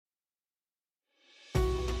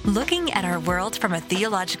Looking at our world from a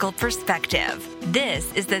theological perspective.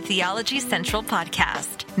 This is the Theology Central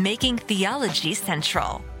Podcast, making theology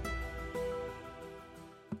central.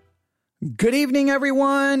 Good evening,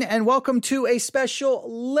 everyone, and welcome to a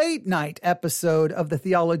special late night episode of the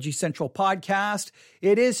Theology Central Podcast.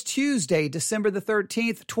 It is Tuesday, December the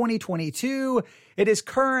 13th, 2022. It is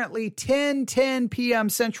currently 10:10 p.m.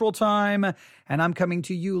 Central Time, and I'm coming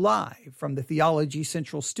to you live from the Theology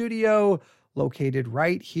Central studio, located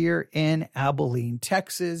right here in Abilene,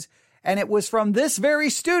 Texas. And it was from this very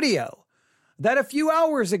studio that a few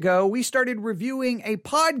hours ago, we started reviewing a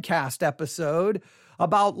podcast episode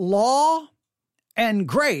about law and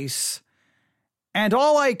grace. And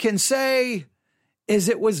all I can say is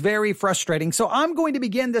it was very frustrating. So I'm going to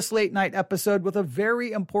begin this late night episode with a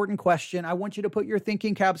very important question. I want you to put your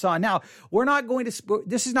thinking caps on. Now,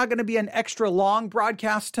 this is not going to be an extra long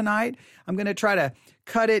broadcast tonight. I'm going to try to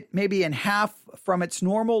cut it maybe in half from its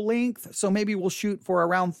normal length. So maybe we'll shoot for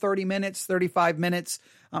around 30 minutes, 35 minutes.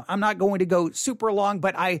 I'm not going to go super long,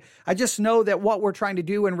 but I just know that what we're trying to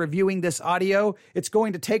do in reviewing this audio, it's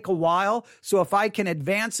going to take a while. So if I can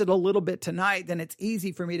advance it a little bit tonight, then it's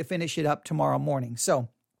easy for me to finish it up tomorrow morning. So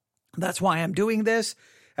that's why I'm doing this.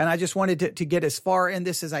 And I just wanted to get as far in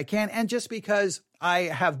this as I can. And just because I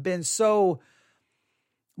have been so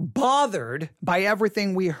bothered by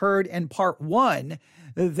everything we heard in part one,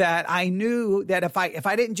 that I knew that if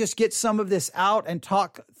I didn't just get some of this out and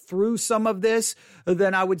talk through some of this,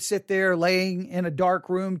 then I would sit there laying in a dark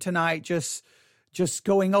room tonight, just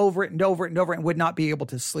going over it and over it and over it, and would not be able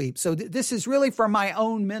to sleep. So this is really for my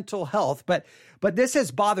own mental health, but this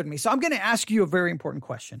has bothered me. So I'm going to ask you a very important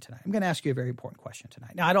question tonight.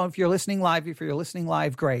 Now, I don't know if you're listening live. If you're listening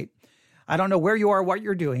live, great. I don't know where you are, what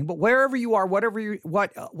you're doing, but wherever you are,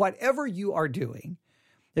 whatever you are doing,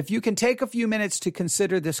 if you can take a few minutes to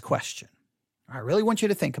consider this question, I really want you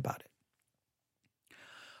to think about it.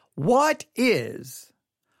 What is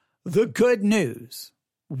the good news?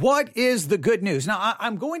 What is the good news? Now,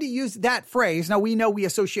 I'm going to use that phrase. Now, we know we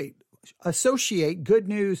associate good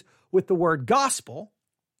news with the word gospel,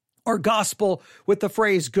 or gospel with the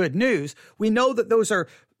phrase good news. We know that those are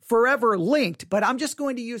forever linked, but I'm just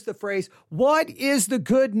going to use the phrase, what is the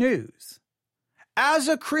good news? As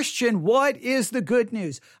a Christian, what is the good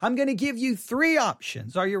news? I'm going to give you three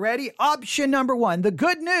options. Are you ready? Option number one, the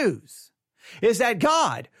good news is that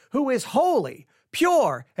God, who is holy,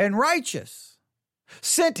 pure, and righteous,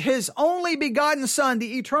 sent his only begotten Son,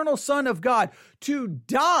 the eternal Son of God, to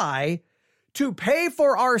die to pay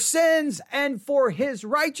for our sins and for his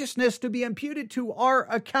righteousness to be imputed to our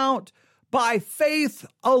account by faith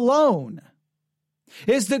alone.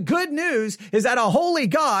 The good news is that a holy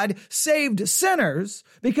God saved sinners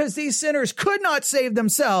because these sinners could not save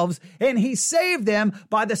themselves, and he saved them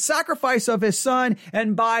by the sacrifice of his Son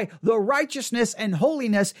and by the righteousness and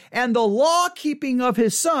holiness and the law keeping of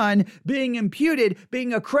his Son being imputed,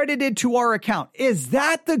 being accredited to our account. Is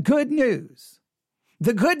that the good news?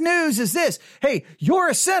 The good news is this. Hey, you're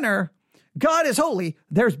a sinner. God is holy.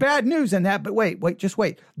 There's bad news in that, but just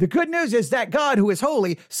wait. The good news is that God, who is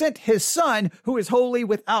holy, sent his Son, who is holy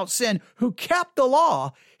without sin, who kept the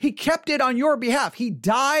law. He kept it on your behalf. He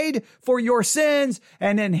died for your sins,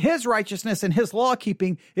 and then his righteousness and his law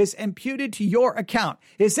keeping is imputed to your account.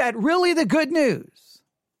 Is that really the good news?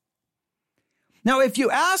 Now, if you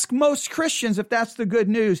ask most Christians if that's the good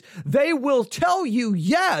news, they will tell you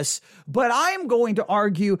yes, but I'm going to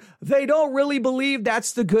argue they don't really believe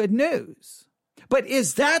that's the good news. But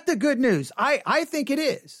is that the good news? I think it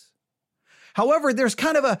is. However, there's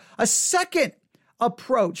kind of a second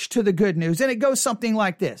approach to the good news, and it goes something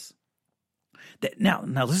like this. Now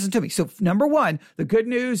listen to me. So number one, the good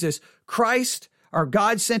news is Christ, our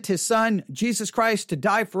God, sent his Son, Jesus Christ, to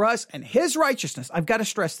die for us, and his righteousness, I've got to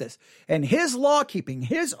stress this, and his law keeping,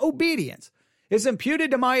 his obedience is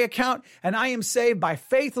imputed to my account, and I am saved by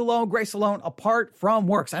faith alone, grace alone, apart from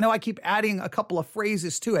works. I know I keep adding a couple of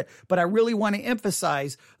phrases to it, but I really want to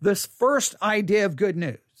emphasize this first idea of good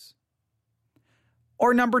news.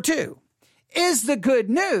 Or number two, is the good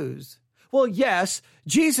news, well, yes,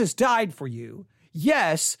 Jesus died for you.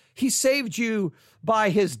 Yes, he saved you by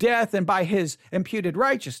his death and by his imputed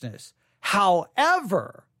righteousness.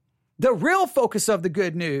 However, the real focus of the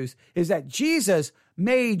good news is that Jesus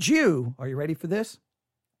made you, are you ready for this?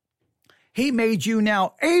 He made you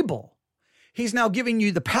now able. He's now giving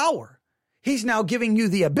you the power. He's now giving you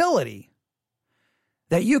the ability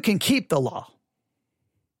that you can keep the law.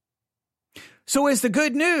 So is the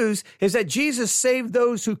good news is that Jesus saved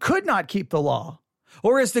those who could not keep the law,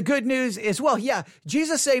 Or is the good news is, well, yeah,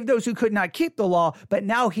 Jesus saved those who could not keep the law, but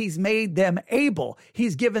now he's made them able.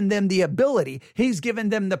 He's given them the ability. He's given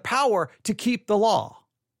them the power to keep the law.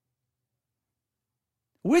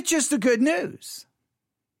 Which is the good news?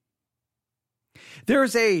 There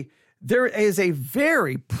is a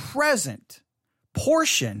very present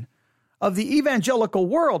portion of the evangelical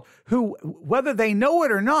world who, whether they know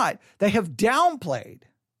it or not, they have downplayed.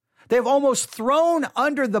 They've almost thrown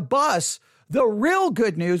under the bus the real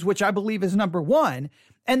good news, which I believe is number one.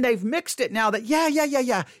 And they've mixed it now that,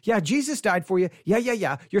 yeah, Jesus died for you.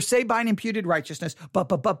 Yeah. You're saved by an imputed righteousness. But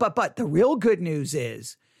the real good news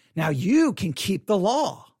is now you can keep the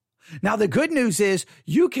law. Now, the good news is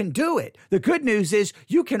you can do it. The good news is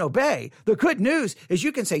you can obey. The good news is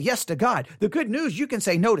you can say yes to God. The good news, you can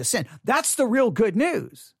say no to sin. That's the real good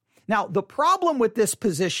news. Now, the problem with this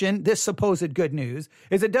position, this supposed good news,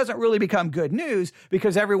 is it doesn't really become good news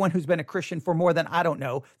because everyone who's been a Christian for more than,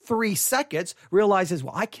 3 seconds realizes,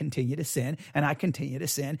 well, I continue to sin and I continue to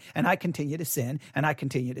sin and I continue to sin and I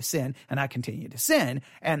continue to sin and I continue to sin.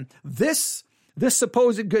 And this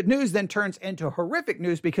supposed good news then turns into horrific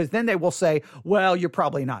news because then they will say, well, you're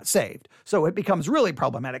probably not saved. So it becomes really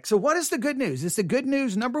problematic. So what is the good news? It's the good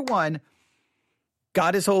news, number one,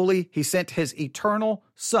 God is holy. He sent his eternal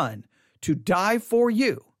Son to die for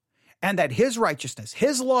you, and that his righteousness,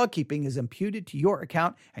 his law keeping is imputed to your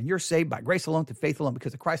account, and you're saved by grace alone, through faith alone,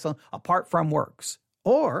 because of Christ alone, apart from works.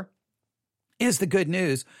 Or is the good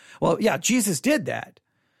news, well, yeah, Jesus did that,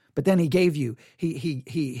 but then he gave you,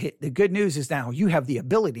 the good news is now you have the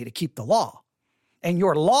ability to keep the law, and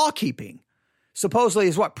your law keeping supposedly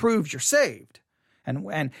is what proves you're saved.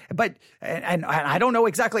 But I don't know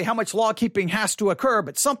exactly how much law keeping has to occur,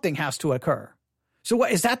 but something has to occur. So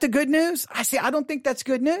what is that the good news? I don't think that's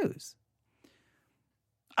good news.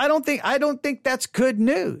 I don't think that's good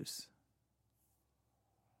news.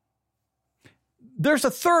 There's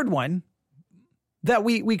a third one that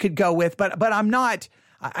we could go with, but I'm not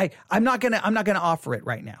gonna offer it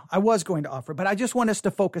right now. I was going to offer it, but I just want us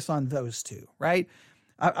to focus on those two, right?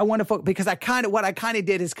 I want to focus because what I kind of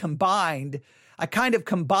did is combined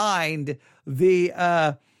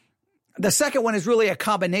the second one is really a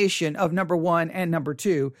combination of number one and number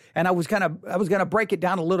two. And I was gonna break it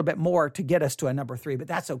down a little bit more to get us to a number three, but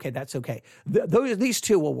that's okay. These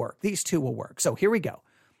two will work. So here we go.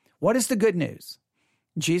 What is the good news?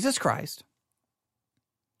 Jesus Christ,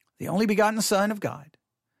 the only begotten Son of God,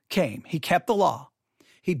 came. He kept the law.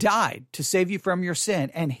 He died to save you from your sin,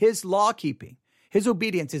 and his law keeping, his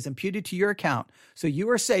obedience is imputed to your account. So you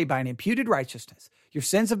are saved by an imputed righteousness. Your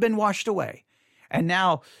sins have been washed away. And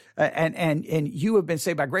now, and you have been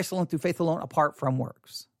saved by grace alone, through faith alone, apart from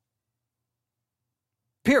works.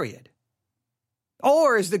 Period.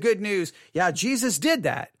 Or is the good news, yeah, Jesus did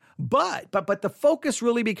that. But the focus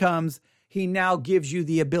really becomes, he now gives you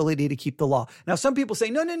the ability to keep the law. Now, some people say,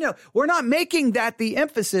 no, we're not making that the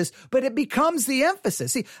emphasis, but it becomes the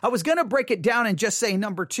emphasis. See, I was going to break it down and just say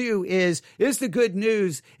number two is the good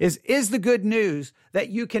news that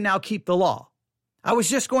you can now keep the law. I was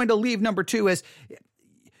just going to leave number two as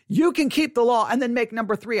you can keep the law and then make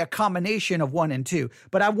number three a combination of 1 and 2.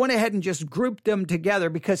 But I went ahead and just grouped them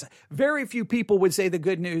together because very few people would say the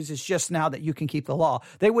good news is just now that you can keep the law.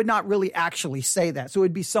 They would not really actually say that. So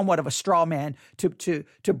it'd be somewhat of a straw man to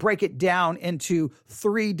break it down into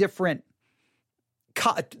three different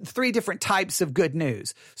types of good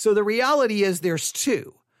news. So the reality is there's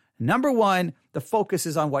two. Number one, the focus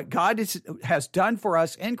is on what God has done for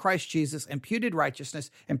us in Christ Jesus, imputed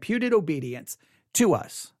righteousness, imputed obedience to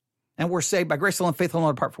us. And we're saved by grace alone, faith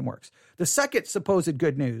alone, apart from works. The second supposed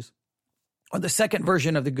good news, or the second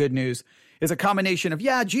version of the good news, is a combination of,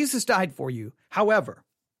 yeah, Jesus died for you. However,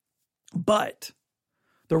 but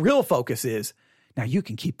the real focus is, now you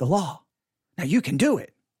can keep the law. Now you can do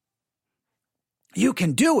it. You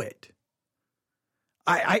can do it.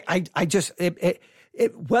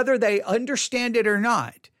 Whether they understand it or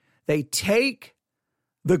not, they take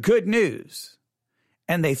the good news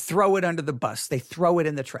and they throw it under the bus. They throw it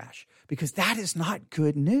in the trash because that is not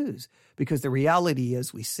good news, because the reality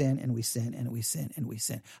is we sin and we sin and we sin and we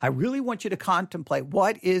sin. I really want you to contemplate,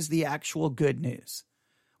 what is the actual good news?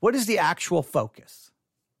 What is the actual focus?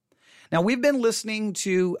 Now, we've been listening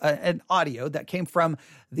to an audio that came from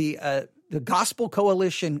the Gospel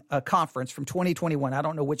Coalition conference from 2021. I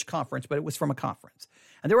don't know which conference, but it was from a conference.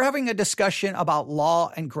 And they were having a discussion about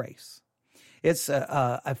law and grace. It's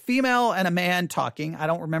a female and a man talking. I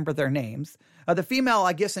don't remember their names. The female,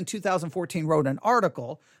 I guess, in 2014 wrote an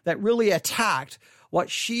article that really attacked what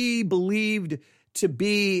she believed to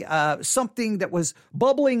be something that was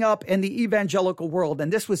bubbling up in the evangelical world.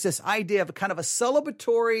 And this was this idea of kind of a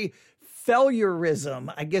celebratory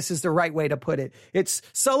failureism, I guess is the right way to put it. It's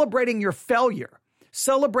celebrating your failure.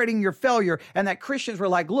 And that Christians were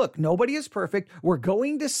like, look, nobody is perfect. We're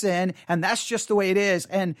going to sin, and that's just the way it is.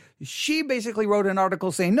 And she basically wrote an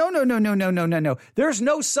article saying, no. There's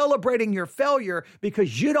no celebrating your failure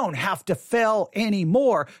because you don't have to fail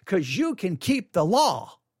anymore because you can keep the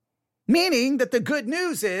law. Meaning that the good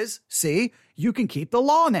news is, see, you can keep the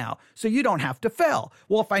law now, so you don't have to fail.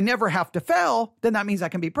 Well, if I never have to fail, then that means I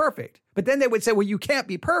can be perfect. But then they would say, well, you can't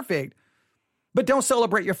be perfect. But don't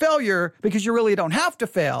celebrate your failure because you really don't have to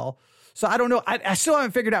fail. So I don't know. I still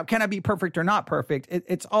haven't figured out, can I be perfect or not perfect?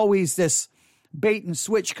 It's always this bait and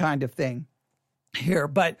switch kind of thing here.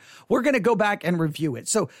 But we're going to go back and review it.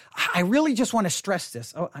 So I really just want to stress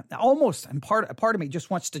this. Almost, and part of me just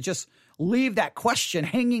wants to just leave that question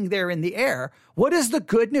hanging there in the air. What is the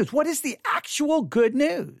good news? What is the actual good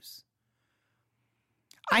news?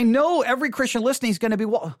 I know every Christian listening is going to be,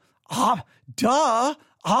 well, duh.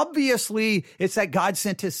 Obviously, it's that God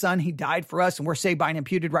sent his son. He died for us and we're saved by an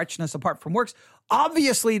imputed righteousness apart from works.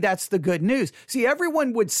 Obviously, that's the good news. See,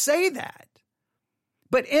 everyone would say that.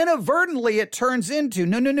 But inadvertently, it turns into,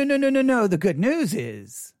 no. The good news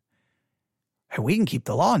is, hey, we can keep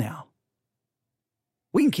the law now.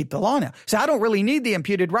 So I don't really need the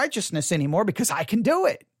imputed righteousness anymore because I can do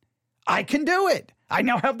it. I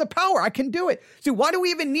now have the power. I can do it. See, why do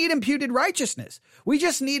we even need imputed righteousness? We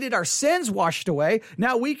just needed our sins washed away.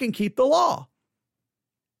 Now we can keep the law.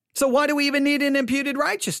 So why do we even need an imputed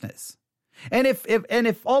righteousness? And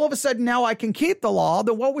if all of a sudden now I can keep the law,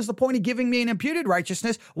 then what was the point of giving me an imputed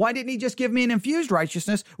righteousness? Why didn't he just give me an infused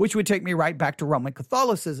righteousness, which would take me right back to Roman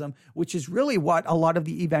Catholicism, which is really what a lot of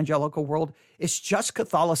the evangelical world is, just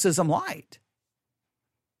Catholicism light.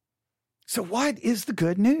 So what is the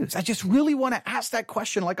good news? I just really want to ask that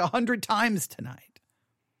question like 100 times tonight.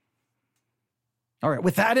 All right,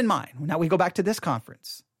 with that in mind, now we go back to this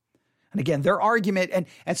conference. And again, their argument,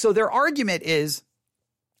 and so their argument is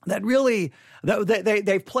that really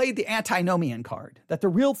they've played the antinomian card, that the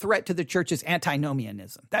real threat to the church is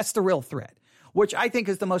antinomianism. That's the real threat, which I think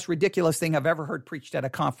is the most ridiculous thing I've ever heard preached at a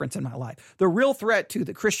conference in my life. The real threat to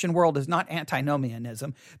the Christian world is not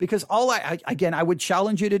antinomianism, because I would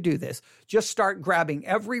challenge you to do this. Just start grabbing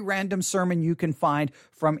every random sermon you can find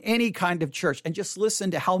from any kind of church and just listen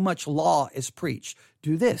to how much law is preached.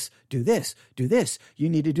 Do this, do this, do this. You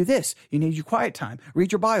need to do this. You need your quiet time.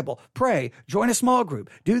 Read your Bible. Pray. Join a small group.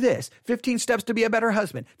 Do this. 15 steps to be a better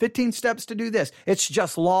husband. 15 steps to do this. It's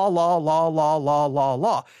just law.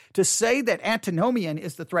 To say that antinomian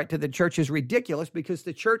is the threat to the church is ridiculous, because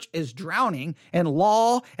the church is drowning in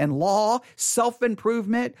law,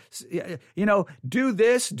 self-improvement, do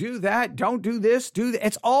this, do that, don't do this, do that.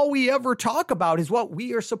 It's all we ever talk about is what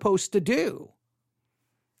we are supposed to do.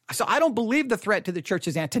 So I don't believe the threat to the church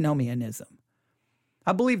is antinomianism.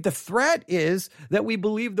 I believe the threat is that we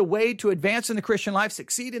believe the way to advance in the Christian life,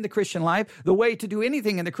 succeed in the Christian life, the way to do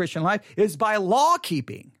anything in the Christian life is by law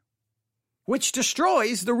keeping, which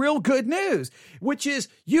destroys the real good news, which is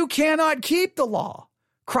you cannot keep the law.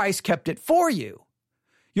 Christ kept it for you.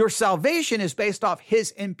 Your salvation is based off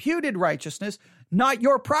his imputed righteousness, not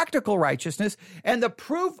your practical righteousness. And the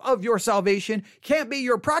proof of your salvation can't be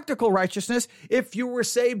your practical righteousness if you were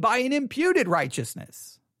saved by an imputed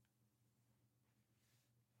righteousness.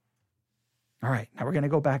 All right, now we're going to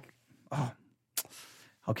go back. Oh,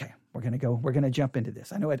 okay, we're going to jump into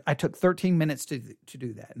this. I know I took 13 minutes to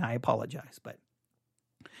do that, and I apologize, but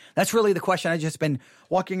that's really the question. I've just been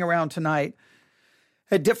walking around tonight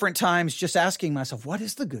at different times, just asking myself, what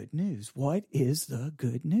is the good news? What is the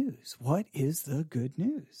good news? What is the good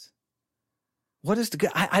news? What is the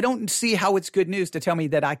good? I don't see how it's good news to tell me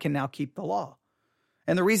that I can now keep the law.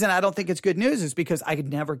 And the reason I don't think it's good news is because I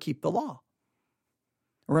could never keep the law.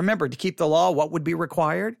 Remember, to keep the law, what would be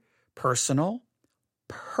required? Personal,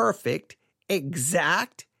 perfect,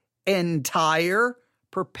 exact, entire,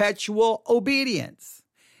 perpetual obedience.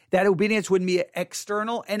 That obedience wouldn't be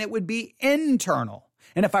external and it would be internal.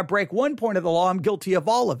 And if I break one point of the law, I'm guilty of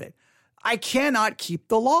all of it. I cannot keep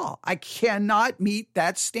the law. I cannot meet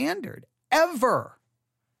that standard ever.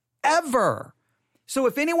 So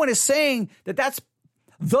if anyone is saying that that's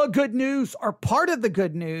the good news or part of the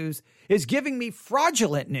good news, is giving me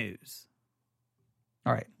fraudulent news.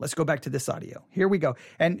 All right, let's go back to this audio. Here we go.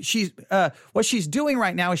 And what she's doing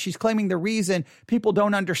right now is she's claiming the reason people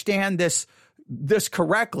don't understand this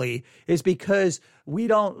correctly is because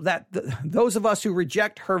those of us who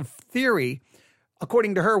reject her theory,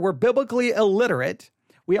 according to her, we're biblically illiterate.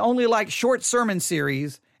 We only like short sermon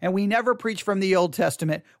series and we never preach from the Old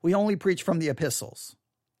Testament. We only preach from the epistles,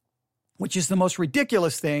 which is the most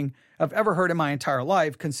ridiculous thing I've ever heard in my entire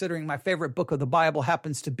life, considering my favorite book of the Bible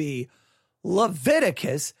happens to be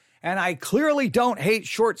Leviticus, and I clearly don't hate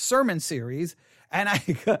short sermon series. And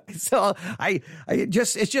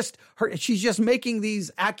she's just making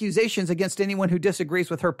these accusations against anyone who disagrees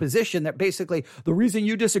with her position, that basically the reason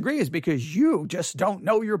you disagree is because you just don't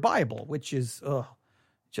know your Bible, which is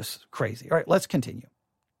just crazy. All right, let's continue.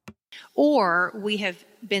 Or we have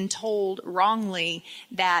been told wrongly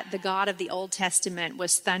that the God of the Old Testament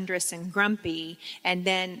was thunderous and grumpy, and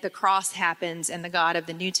then the cross happens and the God of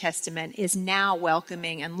the New Testament is now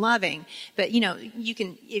welcoming and loving. But, you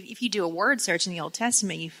can, if you do a word search in the Old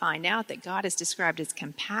Testament, you find out that God is described as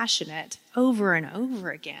compassionate over and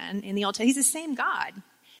over again in the Old Testament. He's the same God.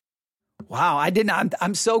 Wow,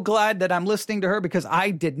 I'm so glad that I'm listening to her, because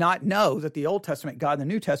I did not know that the Old Testament God and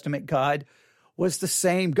the New Testament God was the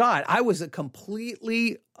same God. I was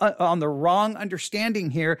completely on the wrong understanding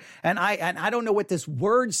here, and I don't know what this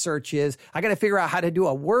word search is. I got to figure out how to do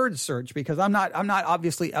a word search, because I'm not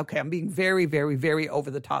obviously, okay, I'm being very, very, very over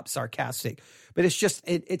the top sarcastic, but it's just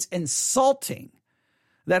it's insulting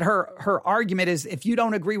that her argument is, if you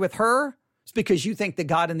don't agree with her, it's because you think the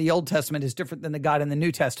God in the Old Testament is different than the God in the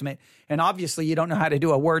New Testament, and obviously you don't know how to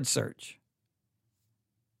do a word search.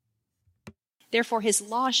 Therefore, his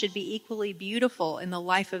law should be equally beautiful in the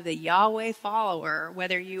life of the Yahweh follower,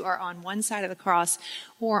 whether you are on one side of the cross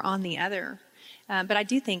or on the other. But I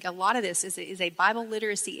do think a lot of this is a Bible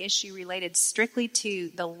literacy issue related strictly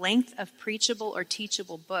to the length of preachable or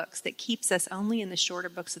teachable books that keeps us only in the shorter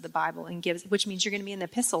books of the Bible, which means you're going to be in the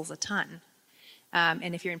epistles a ton.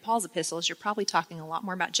 And if you're in Paul's epistles, you're probably talking a lot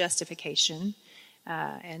more about justification.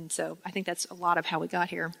 And so I think that's a lot of how we got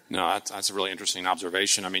here. No, that's a really interesting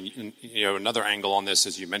observation. I mean, another angle on this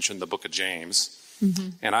is you mentioned the book of James. Mm-hmm.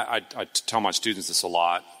 And I tell my students this a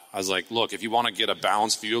lot. I was like, look, if you want to get a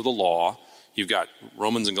balanced view of the law, you've got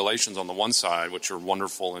Romans and Galatians on the one side, which are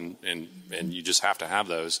wonderful, and you just have to have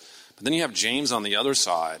those. But then you have James on the other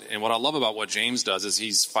side. And what I love about what James does is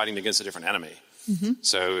he's fighting against a different enemy. Mm-hmm.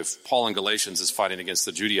 So if Paul in Galatians is fighting against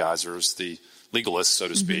the Judaizers, the legalists, so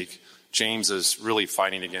to speak, James is really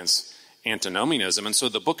fighting against antinomianism. And so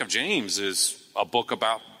the book of James is a book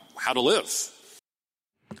about how to live.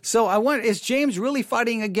 So is James really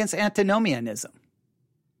fighting against antinomianism?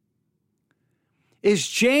 Is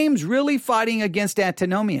James really fighting against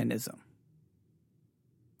antinomianism?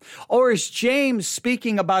 Or is James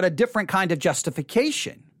speaking about a different kind of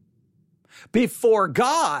justification? Before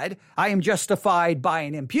God, I am justified by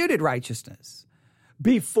an imputed righteousness.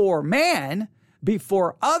 Before man,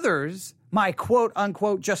 before others, my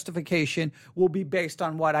quote-unquote justification will be based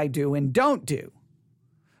on what I do and don't do.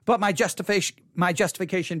 But my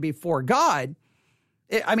justification before God,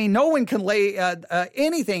 no one can lay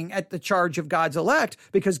anything at the charge of God's elect,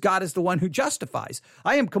 because God is the one who justifies.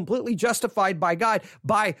 I am completely justified by God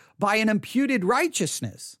by an imputed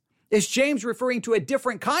righteousness. Is James referring to a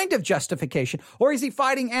different kind of justification, or is he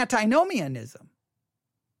fighting antinomianism?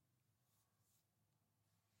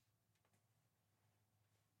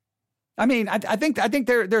 I mean, I think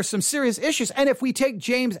there's some serious issues. And if we take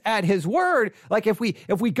James at his word, like if we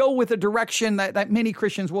go with the direction that many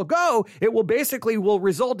Christians will go, it will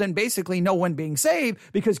result in basically no one being saved,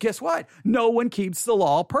 because guess what? No one keeps the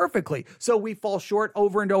law perfectly. So we fall short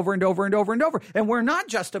over and over and over and over and over. And we're not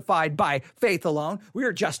justified by faith alone. We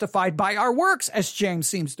are justified by our works, as James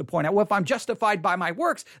seems to point out. Well, if I'm justified by my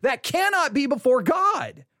works, that cannot be before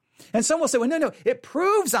God. And some will say, well, no, it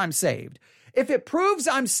proves I'm saved. If it proves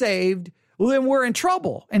I'm saved, well, then we're in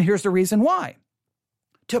trouble. And here's the reason why.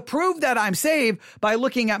 To prove that I'm saved by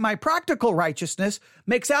looking at my practical righteousness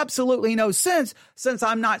makes absolutely no sense, since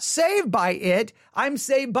I'm not saved by it. I'm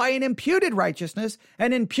saved by an imputed righteousness,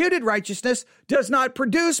 and imputed righteousness does not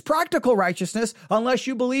produce practical righteousness unless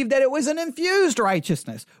you believe that it was an infused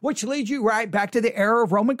righteousness, which leads you right back to the era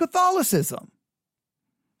of Roman Catholicism.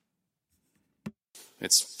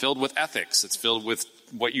 It's filled with ethics. It's filled with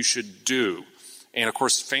what you should do. And of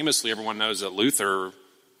course, famously, everyone knows that Luther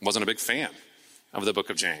wasn't a big fan of the book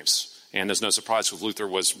of James. And there's no surprise, because Luther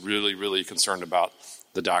was really, really concerned about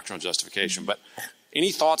the doctrine of justification. But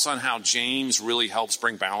any thoughts on how James really helps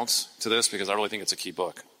bring balance to this? Because I really think it's a key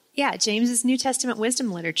book. Yeah, James is New Testament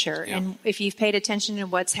wisdom literature. Yeah. And if you've paid attention to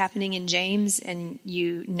what's happening in James, and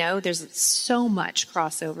there's so much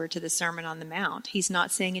crossover to the Sermon on the Mount. He's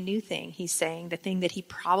not saying a new thing. He's saying the thing that he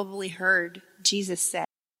probably heard Jesus say.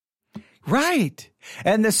 Right.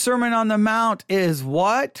 And the Sermon on the Mount is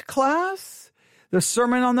what, class? The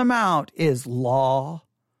Sermon on the Mount is law,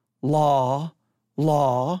 law,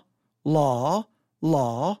 law, law,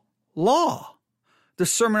 law, law. The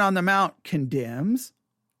Sermon on the Mount condemns,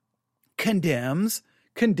 condemns,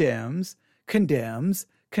 condemns, condemns,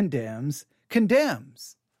 condemns,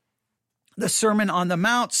 condemns. The Sermon on the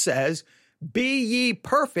Mount says, be ye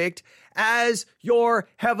perfect as your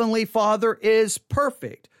heavenly Father is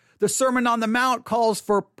perfect. The Sermon on the Mount calls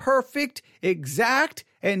for perfect, exact,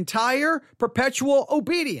 entire, perpetual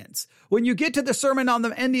obedience. When you get to the Sermon on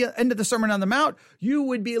the end of the Sermon on the Mount, you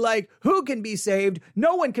would be like, who can be saved?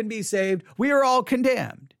 No one can be saved. We are all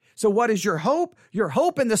condemned. So what is your hope? Your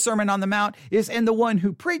hope in the Sermon on the Mount is in the one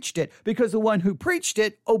who preached it, because the one who preached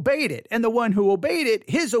it obeyed it. And the one who obeyed it,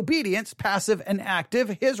 his obedience, passive and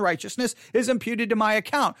active, his righteousness is imputed to my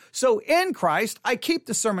account. So in Christ, I keep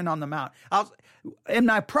the Sermon on the Mount. In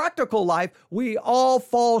my practical life, we all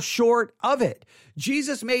fall short of it.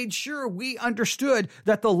 Jesus made sure we understood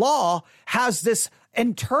that the law has this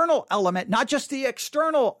internal element, not just the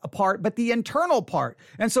external part, but the internal part.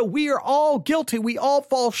 And so we are all guilty. We all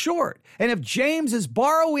fall short. And if James is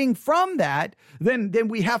borrowing from that, then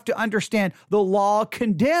we have to understand the law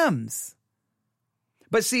condemns.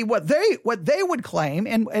 But see, what they would claim,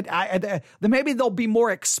 and maybe they'll be more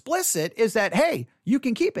explicit, is that, hey, you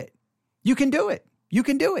can keep it. You can do it. You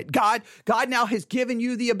can do it. God now has given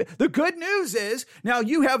you the good news is now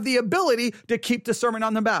you have the ability to keep the Sermon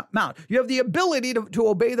on the Mount. You have the ability to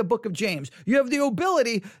obey the book of James. You have the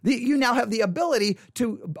ability, you now have the ability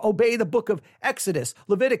to obey the book of Exodus,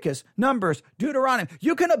 Leviticus, Numbers, Deuteronomy.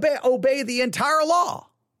 You can obey the entire law.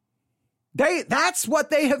 That's what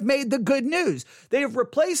they have made the good news. They have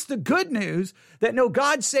replaced the good news that no,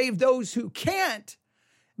 God saved those who can't.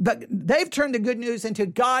 But they've turned the good news into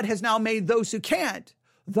God has now made those who can't,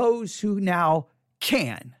 those who now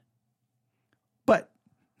can. But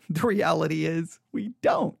the reality is we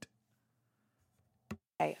don't.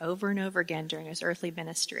 Over and over again during his earthly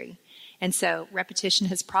ministry. And so repetition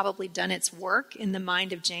has probably done its work in the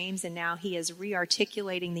mind of James, and now he is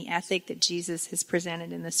re-articulating the ethic that Jesus has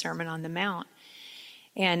presented in the Sermon on the Mount.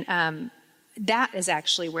 And that is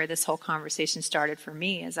actually where this whole conversation started for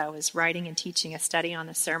me, as I was writing and teaching a study on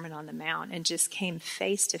the Sermon on the Mount and just came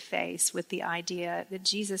face to face with the idea that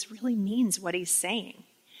Jesus really means what he's saying,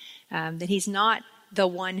 that he's not the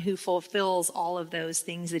one who fulfills all of those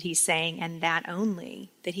things that he's saying and that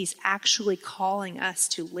only, that he's actually calling us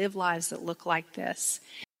to live lives that look like this.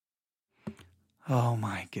 Oh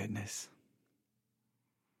my goodness.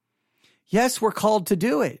 Yes, we're called to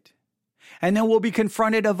do it. And then we'll be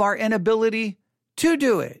confronted of our inability to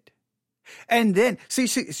do it. And then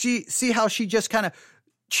see how she just kind of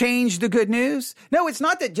changed the good news? No, it's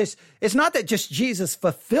not that just Jesus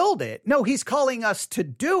fulfilled it. No, he's calling us to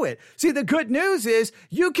do it. See, the good news is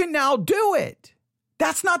you can now do it.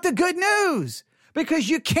 That's not the good news, because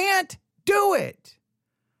you can't do it.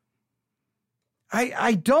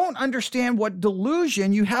 I don't understand what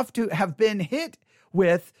delusion you have to have been hit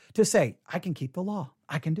with to say, I can keep the law.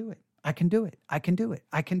 I can do it. I can do it. I can do it.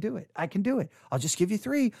 I can do it. I can do it. I'll just give you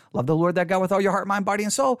 3. Love the Lord thy God with all your heart, mind, body,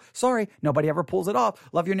 and soul. Sorry, nobody ever pulls it off.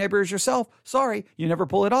 Love your neighbor as yourself. Sorry, you never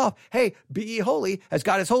pull it off. Hey, be ye holy as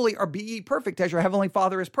God is holy, or be ye perfect as your heavenly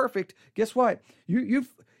Father is perfect. Guess what? You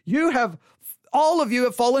have, all of you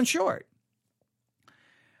have fallen short.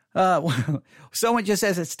 Someone just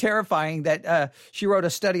says it's terrifying that she wrote a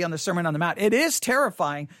study on the Sermon on the Mount. It is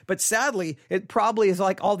terrifying, but sadly, it probably is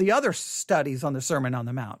like all the other studies on the Sermon on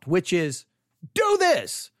the Mount, which is, do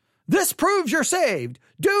this. This proves you're saved.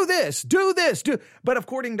 Do this, do this, do. But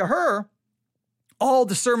according to her, all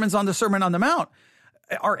the sermons on the Sermon on the Mount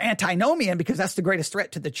are antinomian, because that's the greatest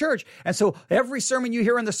threat to the church. And so every sermon you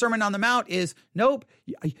hear in the Sermon on the Mount is, nope,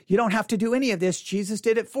 you don't have to do any of this. Jesus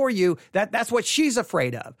did it for you. That's what she's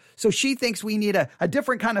afraid of. So she thinks we need a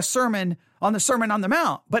different kind of sermon on the Sermon on the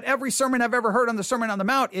Mount. But every sermon I've ever heard on the Sermon on the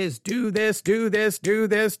Mount is do this, do this, do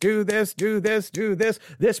this, do this, do this, do this.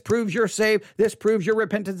 This proves you're saved. This proves your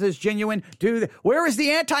repentance is genuine. Where is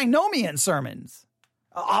the antinomian sermons?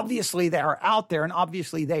 Obviously, they are out there and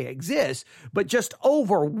obviously they exist, but just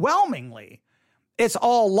overwhelmingly, it's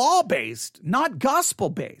all law-based, not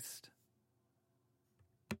gospel-based.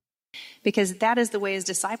 Because that is the way his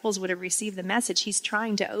disciples would have received the message. He's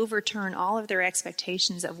trying to overturn all of their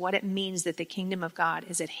expectations of what it means that the kingdom of God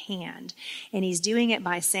is at hand. And he's doing it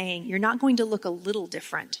by saying, you're not going to look a little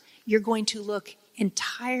different. You're going to look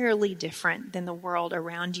entirely different than the world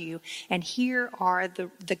around you. And here are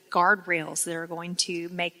the guardrails that are going to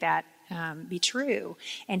make that be true.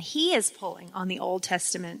 And he is pulling on the Old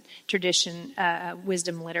Testament tradition,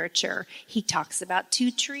 wisdom literature. He talks about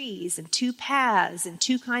 2 trees and 2 paths and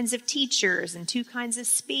 2 kinds of teachers and 2 kinds of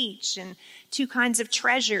speech and 2 kinds of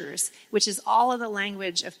treasures, which is all of the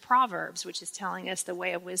language of Proverbs, which is telling us the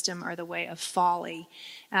way of wisdom or the way of folly.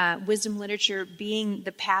 Wisdom literature being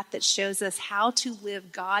the path that shows us how to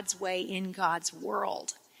live God's way in God's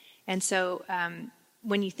world. And so,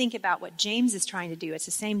 when you think about what James is trying to do, it's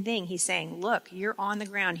the same thing. He's saying, look, you're on the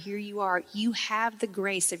ground. Here you are. You have the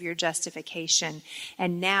grace of your justification.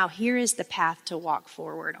 And now here is the path to walk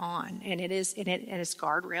forward on. And its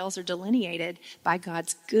guardrails are delineated by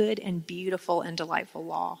God's good and beautiful and delightful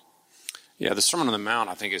law. Yeah, the Sermon on the Mount,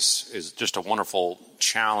 I think, is just a wonderful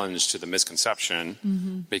challenge to the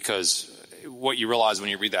misconception, because what you realize when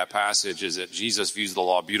you read that passage is that Jesus views the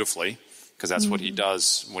law beautifully, because that's what he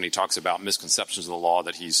does when he talks about misconceptions of the law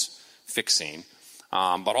that he's fixing.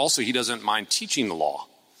 But also, he doesn't mind teaching the law.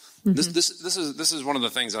 This is one of the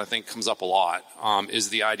things that I think comes up a lot, is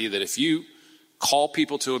the idea that if you call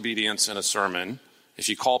people to obedience in a sermon, if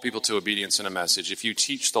you call people to obedience in a message, if you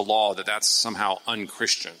teach the law, that's somehow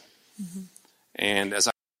unchristian. And as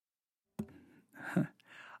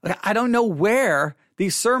I don't know where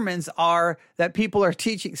these sermons are that people are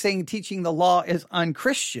saying teaching the law is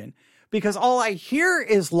unchristian, because all I hear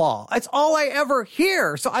is law. That's all I ever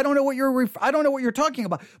hear. So I don't know what you're talking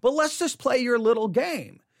about. But let's just play your little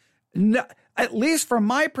game. No, at least from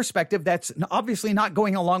my perspective, that's obviously not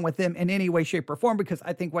going along with them in any way, shape, or form, because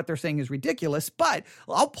I think what they're saying is ridiculous. But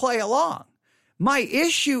I'll play along. My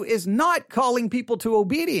issue is not calling people to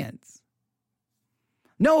obedience.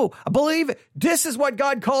 No, I believe this is what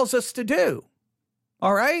God calls us to do.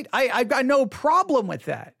 All right? I've got no problem with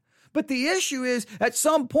that. But the issue is, at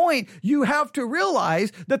some point, you have to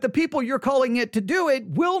realize that the people you're calling it to do it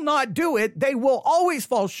will not do it. They will always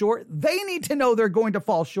fall short. They need to know they're going to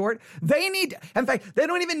fall short. In fact, they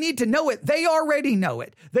don't even need to know it. They already know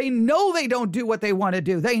it. They know they don't do what they want to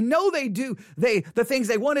do. They know they do. The things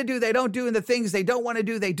they want to do, they don't do, and the things they don't want to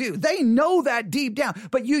do, they do. They know that deep down.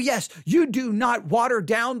 But you do not water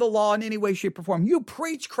down the law in any way, shape, or form. You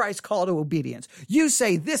preach Christ's call to obedience. You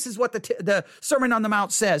say, this is what the Sermon on the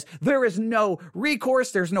Mount says. There is no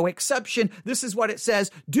recourse. There's no exception. This is what it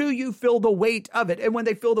says. Do you feel the weight of it? And when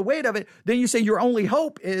they feel the weight of it, then you say your only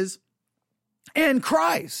hope is in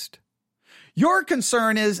Christ. Your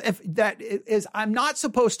concern is I'm not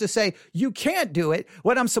supposed to say you can't do it.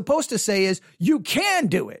 What I'm supposed to say is you can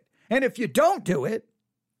do it. And if you don't do it,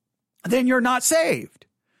 then you're not saved.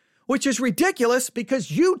 Which is ridiculous,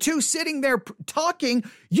 because you two sitting there talking,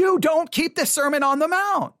 you don't keep the Sermon on the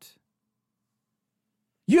Mount.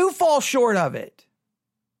 You fall short of it.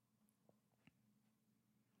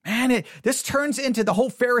 Man, this turns into the whole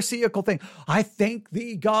Pharisaical thing. I thank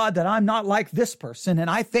thee, God, that I'm not like this person. And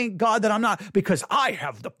I thank God that I'm not, because I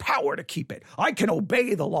have the power to keep it. I can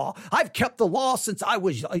obey the law. I've kept the law since I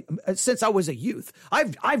was a youth.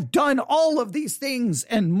 I've done all of these things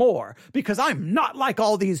and more, because I'm not like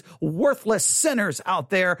all these worthless sinners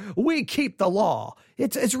out there. We keep the law.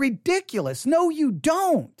 It's ridiculous. No, you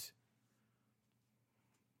don't.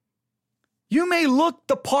 You may look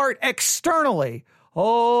the part externally.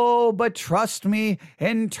 Oh, but trust me,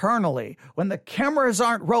 internally, when the cameras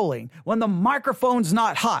aren't rolling, when the microphone's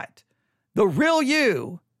not hot, the real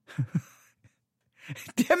you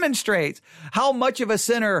demonstrates how much of a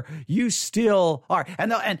sinner you still are.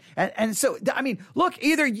 And so, I mean, look,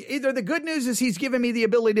 either the good news is he's given me the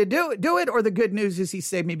ability to do it, or the good news is he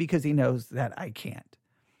saved me because he knows that I can't.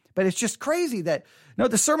 But it's just crazy that,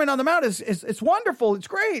 the Sermon on the Mount it's wonderful. It's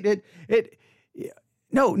great.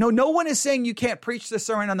 No one is saying you can't preach the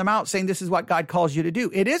Sermon on the Mount, saying this is what God calls you to do.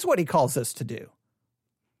 It is what he calls us to do.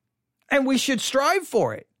 And we should strive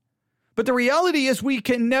for it. But the reality is we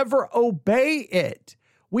can never obey it.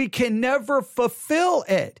 We can never fulfill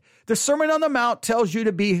it. The Sermon on the Mount tells you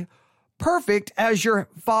to be perfect as your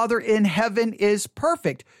Father in heaven is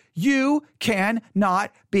perfect. You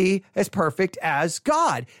cannot be as perfect as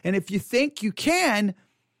God. And if you think you can,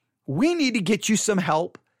 we need to get you some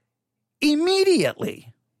help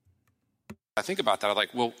immediately. I think about that. I'm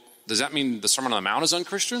like, well, does that mean the Sermon on the Mount is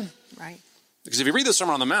unchristian? Right. Because if you read the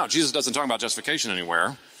Sermon on the Mount, Jesus doesn't talk about justification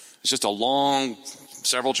anywhere. It's just a long,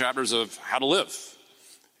 several chapters of how to live.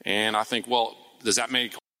 And I think, well, does that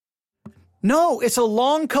make... No, it's a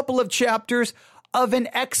long couple of chapters of an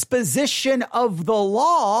exposition of the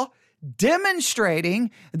law,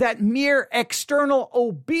 demonstrating that mere external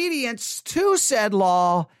obedience to said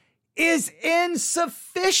law is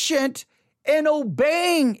insufficient in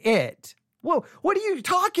obeying it. Whoa, what are you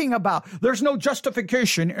talking about? There's no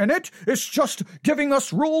justification in it. It's just giving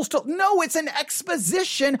us rules to... No, it's an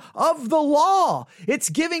exposition of the law. It's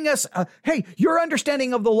giving us, hey, your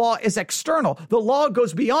understanding of the law is external. The law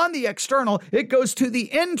goes beyond the external. It goes to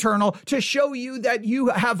the internal to show you that you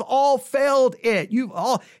have all failed it.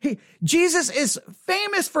 Jesus is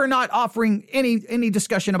famous for not offering any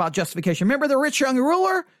discussion about justification. Remember the rich young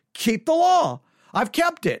ruler? Keep the law. I've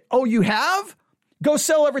kept it. Oh, you have? Go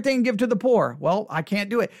sell everything and give to the poor. Well, I can't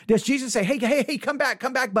do it. Does Jesus say, hey, come back,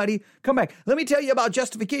 buddy, come back. Let me tell you about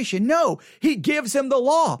justification. No, he gives him the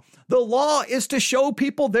law. The law is to show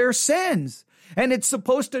people their sins, and it's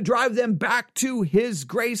supposed to drive them back to his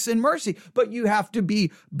grace and mercy. But you have to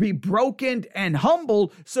be broken and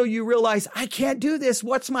humbled so you realize, I can't do this.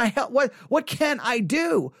 What's my help? What can I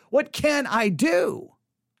do? What can I do?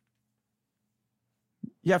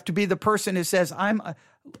 You have to be the person who says,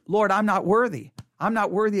 Lord, I'm not worthy. I'm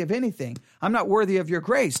not worthy of anything. I'm not worthy of your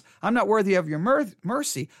grace. I'm not worthy of your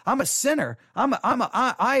mercy. I'm a sinner.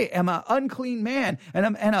 I am an unclean man, and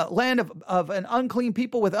I'm in a land of an unclean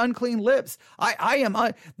people with unclean lips.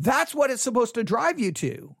 That's what it's supposed to drive you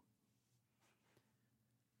to.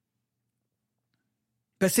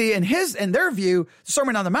 But see, in their view,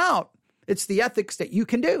 Sermon on the Mount, it's the ethics that you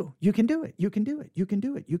can do. You can do it. You can do it. You can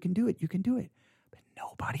do it. You can do it. You can do it. But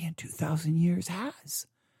nobody in 2,000 years has.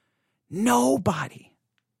 Nobody.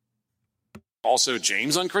 Also,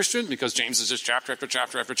 James unchristian, because James is just chapter after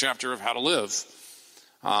chapter after chapter of how to live.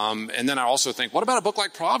 And then I also think, what about a book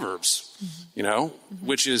like Proverbs?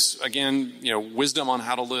 Which is, again, wisdom on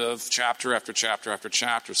how to live, chapter after chapter after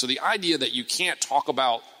chapter. So the idea that you can't talk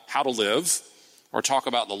about how to live or talk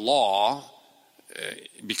about the law,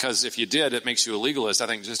 because if you did, it makes you a legalist, I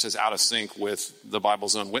think just is out of sync with the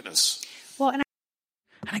Bible's own witness. Well, and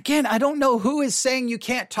again, I don't know who is saying you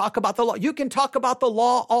can't talk about the law. You can talk about the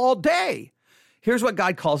law all day. Here's what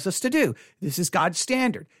God calls us to do. This is God's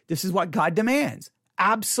standard. This is what God demands.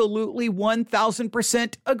 Absolutely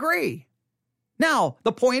 1,000% agree. Now,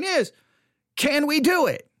 the point is, can we do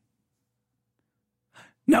it?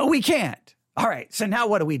 No, we can't. All right, so now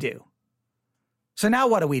what do we do?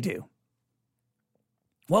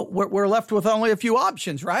 Well, we're left with only a few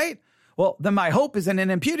options, right? Well, then my hope is in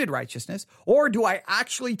an imputed righteousness, or do I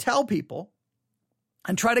actually tell people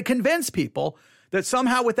and try to convince people that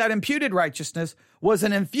somehow with that imputed righteousness was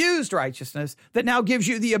an infused righteousness that now gives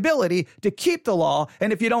you the ability to keep the law,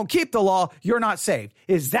 and if you don't keep the law, you're not saved?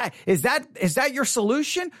 Is that your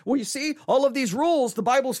solution? Well, you see, all of these rules, the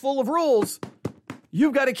Bible's full of rules.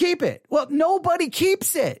 You've got to keep it. Well, nobody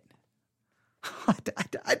keeps it.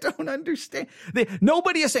 I don't understand.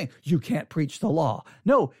 Nobody is saying you can't preach the law.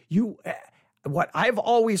 No, what I've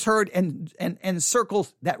always heard in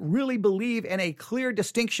circles that really believe in a clear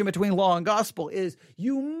distinction between law and gospel is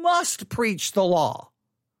you must preach the law.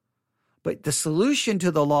 But the solution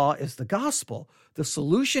to the law is the gospel. The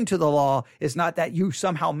solution to the law is not that you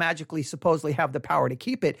somehow magically supposedly have the power to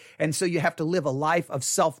keep it, and so you have to live a life of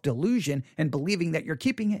self-delusion and believing that you're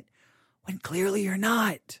keeping it when clearly you're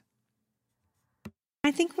not. I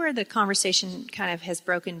think where the conversation kind of has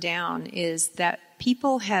broken down is that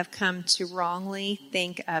people have come to wrongly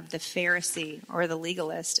think of the Pharisee or the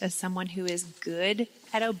legalist as someone who is good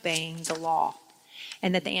at obeying the law,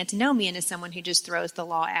 and that the antinomian is someone who just throws the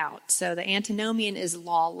law out. So the antinomian is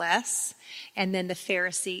lawless, and then the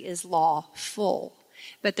Pharisee is lawful.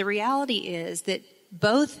 But the reality is that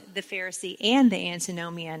both the Pharisee and the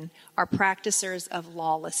antinomian are practicers of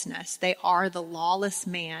lawlessness. They are the lawless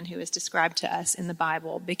man who is described to us in the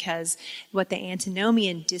Bible, because what the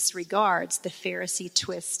antinomian disregards, the Pharisee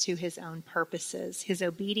twists to his own purposes. His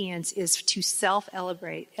obedience is to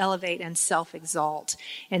self-elevate and self-exalt.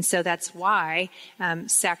 And so that's why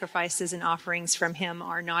sacrifices and offerings from him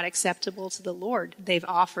are not acceptable to the Lord. They've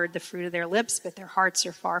offered the fruit of their lips, but their hearts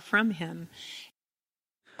are far from him.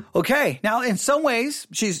 Okay, now in some ways,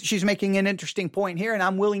 she's making an interesting point here, and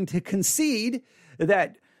I'm willing to concede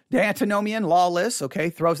that the antinomian, lawless, okay,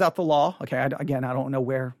 throws out the law. Okay, I don't know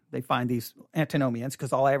where they find these antinomians,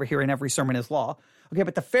 because all I ever hear in every sermon is law. Okay,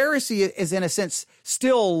 but the Pharisee is in a sense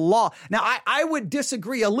still law. Now, I would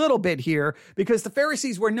disagree a little bit here, because the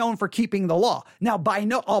Pharisees were known for keeping the law. Now,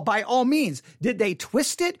 by all means, did they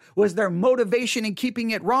twist it? Was there motivation in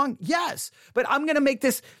keeping it wrong? Yes, but I'm going to make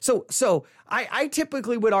this. So I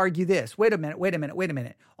typically would argue this. Wait a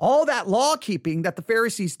minute. All that law keeping that the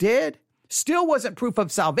Pharisees did still wasn't proof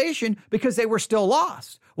of salvation, because they were still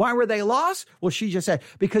lost. Why were they lost? Well, she just said,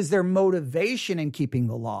 because their motivation in keeping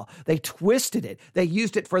the law, they twisted it. They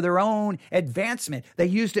used it for their own advancement. They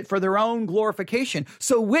used it for their own glorification.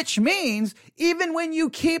 So which means even when you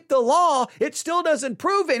keep the law, it still doesn't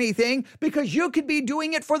prove anything because you could be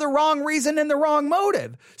doing it for the wrong reason and the wrong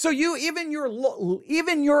motive. So even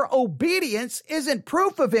your obedience isn't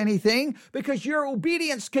proof of anything because your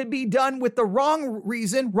obedience could be done with the wrong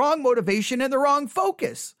reason, wrong motivation, and the wrong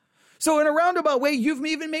focus. So in a roundabout way, you've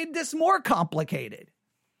even made this more complicated.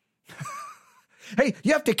 Hey,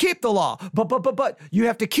 you have to keep the law, but you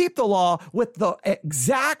have to keep the law with the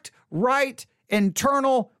exact right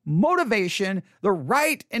internal motivation, the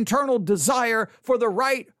right internal desire for the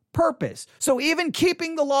right purpose. So even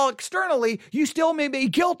keeping the law externally, you still may be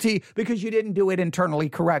guilty because you didn't do it internally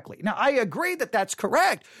correctly. Now, I agree that that's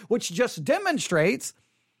correct, which just demonstrates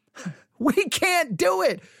we can't do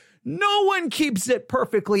it. No one keeps it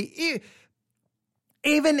perfectly.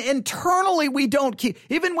 Even internally, we don't keep.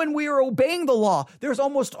 Even when we are obeying the law, there's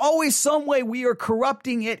almost always some way we are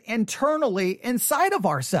corrupting it internally inside of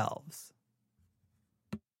ourselves.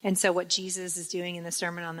 And so what Jesus is doing in the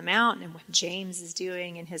Sermon on the Mount and what James is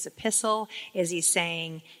doing in his epistle is he's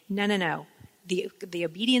saying, no. The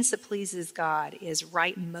obedience that pleases God is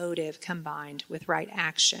right motive combined with right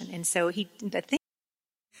action. And so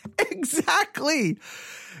Exactly.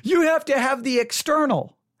 You have to have the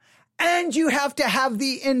external and you have to have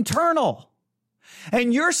the internal.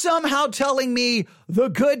 And you're somehow telling me the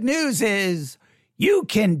good news is you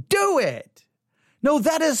can do it. No,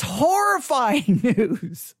 that is horrifying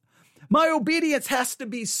news. My obedience has to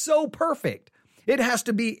be so perfect. It has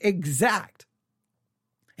to be exact.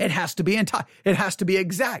 It has to be it has to be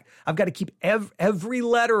exact. I've got to keep every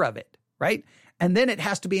letter of it, right? And then it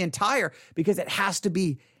has to be entire because it has to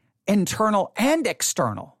be internal and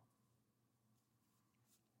external.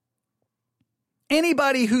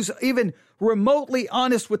 Anybody who's even remotely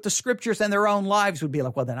honest with the scriptures and their own lives would be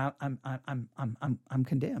like, well, then I'm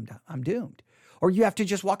condemned. I'm doomed. Or you have to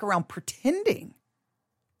just walk around pretending.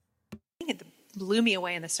 I think it blew me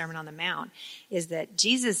away in the Sermon on the Mount is that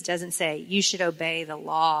Jesus doesn't say you should obey the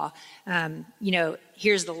law.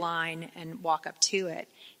 Here's the line and walk up to it.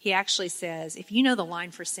 He actually says, if you know the line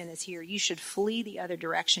for sin is here, you should flee the other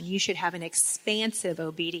direction. You should have an expansive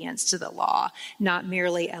obedience to the law, not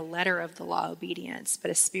merely a letter of the law obedience, but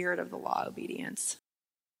a spirit of the law obedience.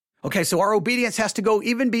 Okay, so our obedience has to go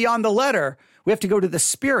even beyond the letter. We have to go to the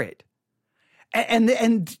spirit.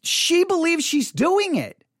 And she believes she's doing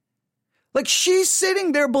it. Like she's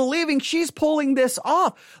sitting there believing she's pulling this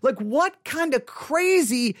off. Like what kind of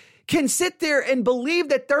crazy can sit there and believe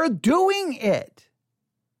that they're doing it?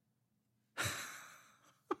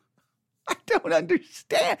 I don't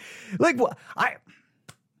understand. Like what? I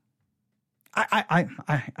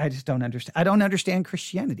just don't understand. I don't understand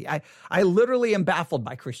Christianity. I literally am baffled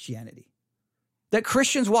by Christianity. That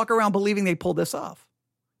Christians walk around believing they pulled this off.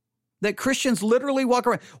 That Christians literally walk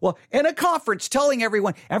around, well, in a conference telling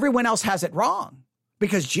everyone else has it wrong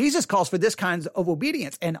because Jesus calls for this kind of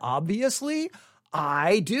obedience. And obviously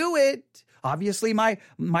I do it. Obviously my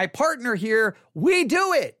partner here, we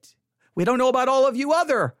do it. We don't know about all of you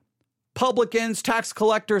other publicans, tax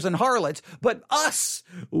collectors, and harlots, but us,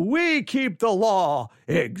 we keep the law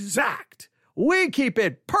exact. We keep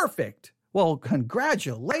it perfect. Well,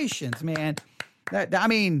 congratulations, man.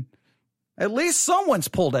 At least someone's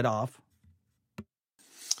pulled it off.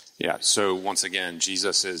 Yeah, so once again,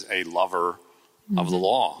 Jesus is a lover of the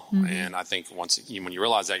law. Mm-hmm. And I think when you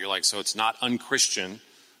realize that, you're like, so it's not unchristian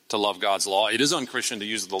to love God's law. It is unchristian to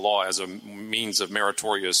use the law as a means of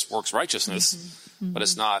meritorious works righteousness, mm-hmm. but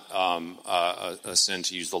it's not a sin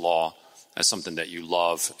to use the law as something that you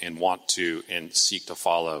love and want to and seek to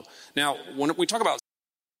follow. Now, when we talk about...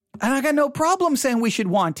 And I got no problem saying we should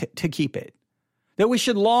want to keep it. That we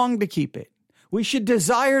should long to keep it. We should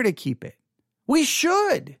desire to keep it. We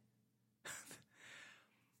should.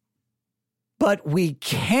 But we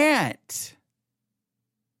can't.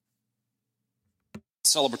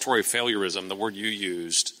 Celebratory failureism, the word you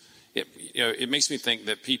used, it makes me think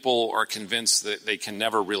that people are convinced that they can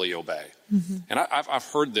never really obey. Mm-hmm. And I've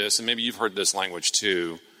heard this, and maybe you've heard this language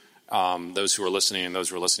too, those who are listening and those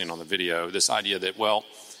who are listening on the video, this idea that, well,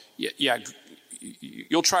 yeah,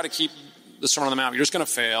 you'll try to keep the Sermon on the Mount, you're just going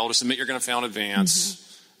to fail. Just admit you're going to fail in advance.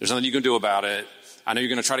 Mm-hmm. There's nothing you can do about it. I know you're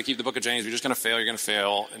going to try to keep the book of James. You're just going to fail. You're going to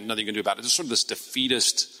fail, and nothing you can do about it. There's sort of this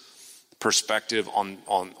defeatist perspective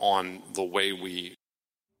on the way we...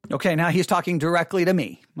 Okay, now he's talking directly to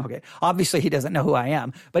me. Okay, obviously he doesn't know who I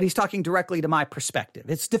am, but he's talking directly to my perspective.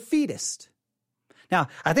 It's defeatist. Now,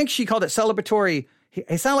 I think she called it celebratory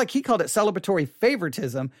it sounded like he called it celebratory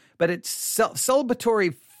favoritism, but it's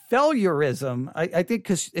celebratory failureism. I think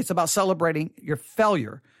because it's about celebrating your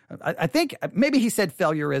failure. I think maybe he said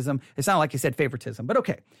failureism. It sounded like he said favoritism, but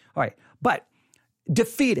okay. All right. But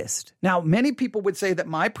defeatist. Now, many people would say that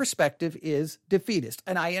my perspective is defeatist,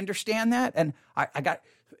 and I understand that. And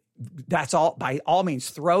that's all, by all means,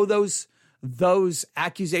 throw those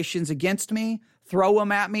accusations against me. Throw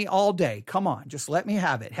them at me all day. Come on, just let me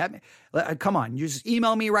have it. Come on, you just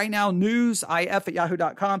email me right now,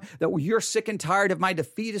 newsif@yahoo.com, that you're sick and tired of my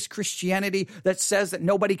defeatist Christianity that says that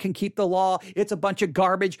nobody can keep the law. It's a bunch of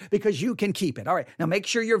garbage because you can keep it. All right, now make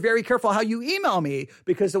sure you're very careful how you email me,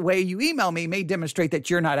 because the way you email me may demonstrate that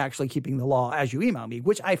you're not actually keeping the law as you email me,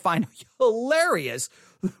 which I find hilarious.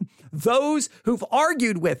 Those who've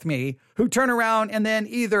argued with me, who turn around and then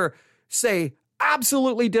either say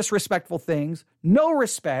absolutely disrespectful things, no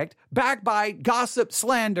respect, backbite, gossip,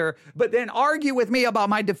 slander, but then argue with me about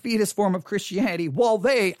my defeatist form of Christianity while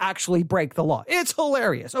they actually break the law. It's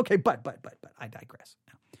hilarious. Okay, but I digress.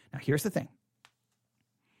 Now here's the thing.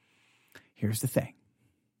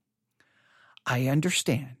 I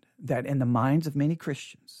understand that in the minds of many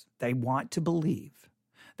Christians, they want to believe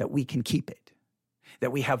that we can keep it,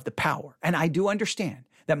 that we have the power. And I do understand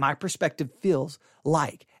that my perspective feels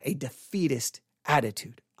like a defeatist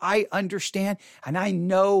attitude. I understand, and I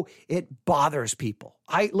know it bothers people.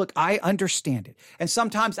 I understand it. And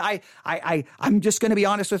sometimes I'm just going to be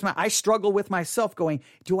honest with I struggle with myself going,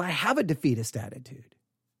 do I have a defeatist attitude?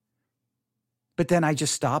 But then I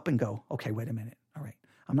just stop and go, okay, wait a minute. All right.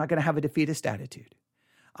 I'm not going to have a defeatist attitude.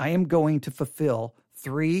 I am going to fulfill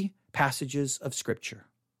 3 passages of Scripture.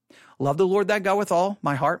 Love the Lord thy God with all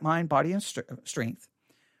my heart, mind, body, and strength.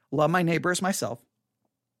 Love my neighbor as myself.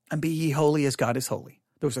 And be ye holy as God is holy.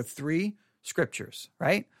 Those are 3 scriptures,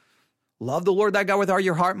 right? Love the Lord thy God with all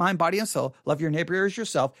your heart, mind, body, and soul. Love your neighbor as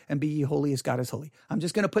yourself, and be ye holy as God is holy. I'm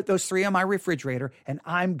just going to put those 3 on my refrigerator, and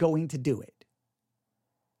I'm going to do it.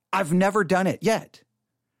 I've never done it yet.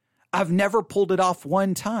 I've never pulled it off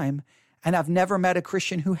one time, and I've never met a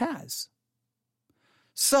Christian who has.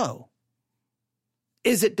 So,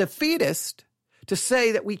 is it defeatist to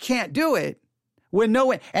say that we can't do it when no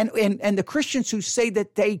one, and the Christians who say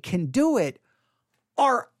that they can do it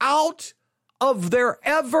are out of their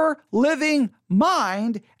ever-living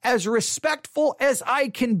mind, as respectful as I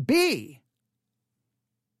can be?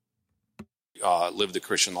 Live the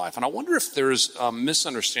Christian life. And I wonder if there's a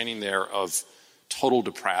misunderstanding there of total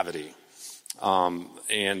depravity. And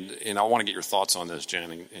I want to get your thoughts on this,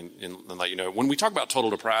 Jen, and let you know. When we talk about total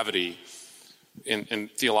depravity, in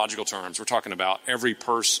theological terms, we're talking about every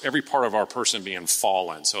part of our person being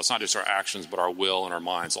fallen. So it's not just our actions, but our will and our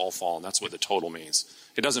minds all fallen. That's what the total means.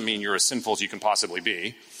 It doesn't mean you're as sinful as you can possibly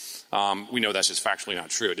be. We know that's just factually not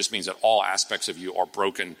true. It just means that all aspects of you are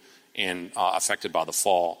broken and affected by the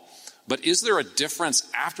fall. But is there a difference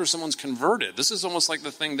after someone's converted? This is almost like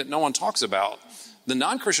the thing that no one talks about. The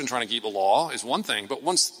non-Christian trying to keep the law is one thing, but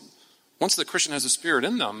once the Christian has a spirit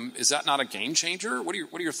in them, is that not a game changer? What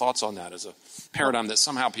are your thoughts on that as a paradigm that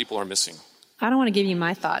somehow people are missing? I don't want to give you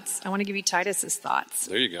my thoughts. I want to give you Titus's thoughts.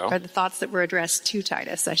 There you go. Or the thoughts that were addressed to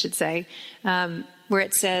Titus, I should say, where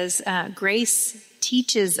it says, grace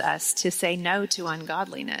teaches us to say no to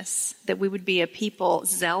ungodliness, that we would be a people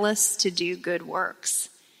zealous to do good works.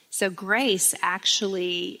 So grace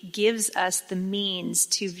actually gives us the means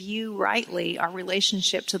to view rightly our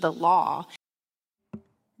relationship to the law.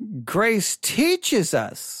 Grace teaches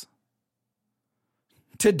us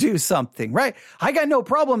to do something, right? I got no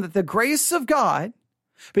problem that the grace of God,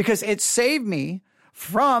 because it saved me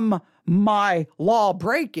from my law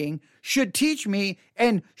breaking, should teach me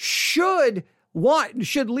and should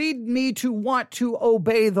lead me to want to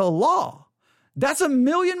obey the law. That's a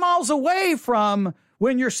million miles away from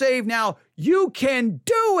when you're saved now, you can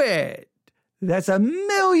do it. That's a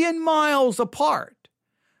million miles apart.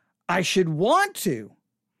 I should want to.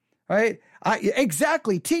 Right?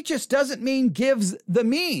 Exactly. Teach us doesn't mean gives the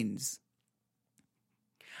means.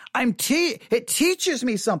 It teaches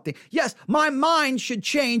me something. Yes, my mind should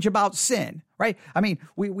change about sin, right? I mean,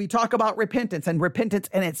 we talk about repentance, and repentance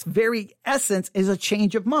in its very essence is a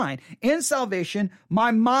change of mind. In salvation,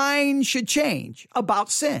 my mind should change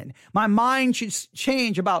about sin. My mind should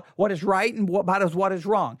change about what is right and about what is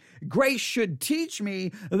wrong. Grace should teach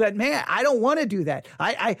me that, man, I don't want to do that.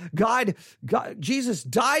 God, Jesus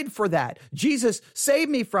died for that. Jesus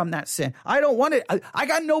saved me from that sin. I don't want to. I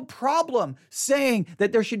got no problem saying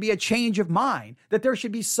that there should be a change of mind, that there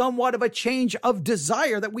should be somewhat of a change of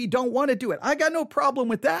desire, that we don't want to do it. I got no problem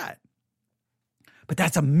with that. But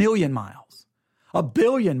that's a million miles, a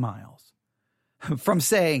billion miles from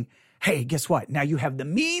saying, hey, guess what? Now you have the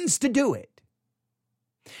means to do it.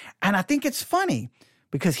 And I think it's funny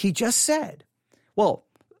because he just said, well,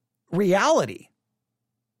 reality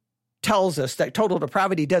tells us that total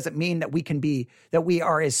depravity doesn't mean that we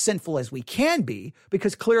are as sinful as we can be,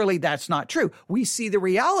 because clearly that's not true. We see the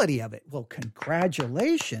reality of it. Well,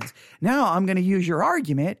 congratulations. Now I'm going to use your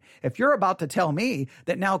argument. If you're about to tell me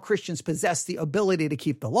that now Christians possess the ability to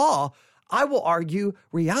keep the law, I will argue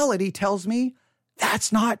reality tells me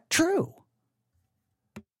that's not true.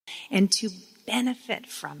 And to benefit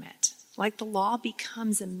from it, like the law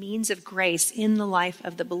becomes a means of grace in the life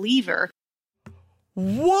of the believer.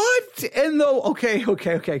 What?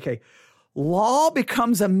 Okay. Law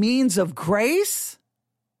becomes a means of grace?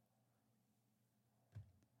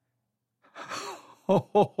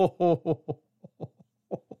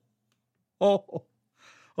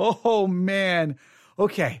 Oh, man.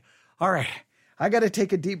 Okay. All right. I got to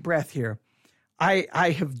take a deep breath here.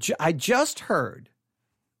 I just heard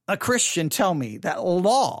a Christian tell me that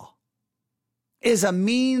law is a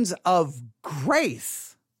means of grace.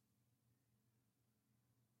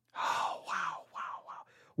 Oh, wow.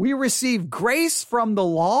 We receive grace from the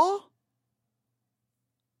law?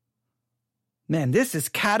 Man, this is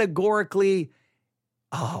categorically,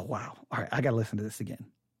 oh, wow. All right, I got to listen to this again.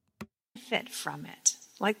 Benefit from it.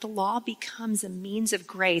 Like the law becomes a means of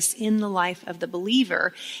grace in the life of the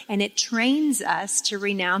believer, and it trains us to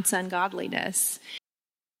renounce ungodliness.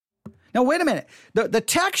 Now, wait a minute. The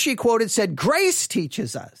text she quoted said grace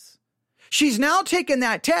teaches us. She's now taken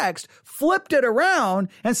that text, flipped it around,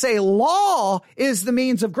 and say law is the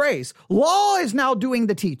means of grace. Law is now doing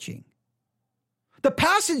the teaching. The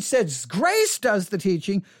passage says grace does the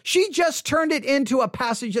teaching. She just turned it into a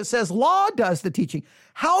passage that says law does the teaching.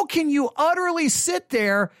 How can you utterly sit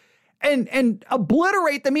there and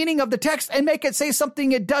obliterate the meaning of the text and make it say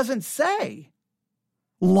something it doesn't say?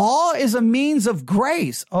 Law is a means of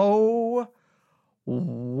grace. Oh,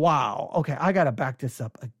 wow. Okay, I got to back this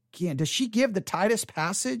up again. Does she give the Titus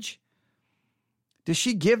passage?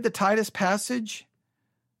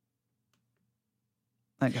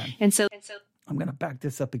 Okay. And so I'm going to back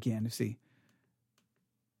this up again to see.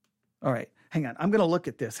 All right, hang on. I'm going to look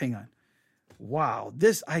at this. Hang on. Wow,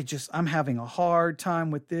 I'm having a hard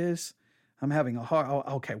time with this.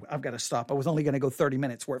 Okay, I've got to stop. I was only going to go 30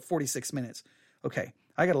 minutes. We're at 46 minutes. Okay,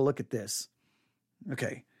 I got to look at this.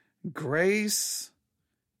 Okay, grace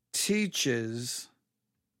teaches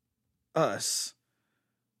us.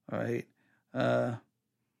 All right,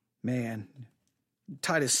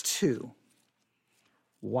 Titus 2.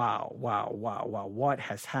 Wow. What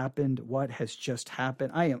has happened? What has just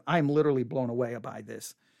happened? I'm literally blown away by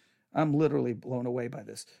this.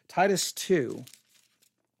 Titus 2.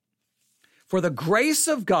 For the grace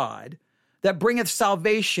of God that bringeth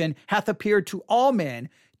salvation hath appeared to all men,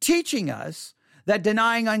 teaching us that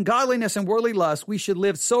denying ungodliness and worldly lust, we should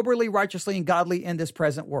live soberly, righteously, and godly in this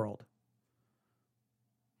present world.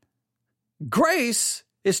 Grace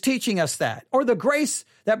is teaching us that, or the grace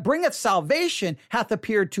that bringeth salvation hath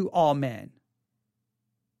appeared to all men.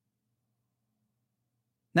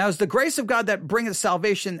 Now, is the grace of God that bringeth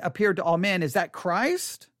salvation appeared to all men, is that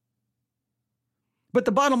Christ? But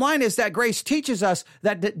the bottom line is that grace teaches us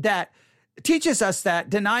that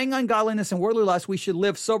denying ungodliness and worldly lust, we should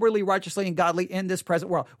live soberly, righteously, and godly in this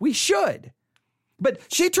present world. We should. But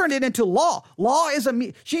she turned it into law. Law is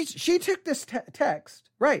she took this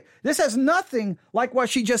text, right? This has nothing like what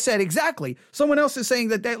she just said. Exactly. Someone else is saying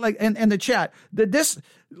that like in the chat, that this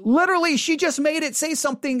literally, she just made it say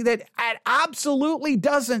something that it absolutely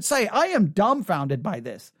doesn't say. I am dumbfounded by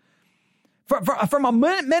this. From a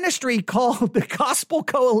ministry called the Gospel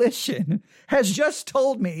Coalition has just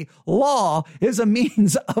told me law is a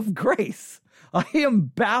means of grace. I am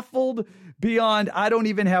baffled beyond, I don't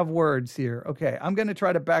even have words here. Okay, I'm going to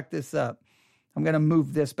try to back this up. I'm going to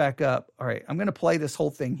move this back up. All right, I'm going to play this whole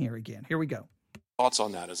thing here again. Here we go. Thoughts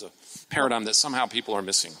on that as a paradigm that somehow people are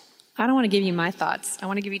missing? I don't want to give you my thoughts. I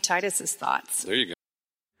want to give you Titus's thoughts. There you go.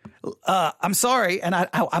 I'm sorry, and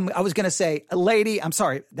I was going to say, lady, I'm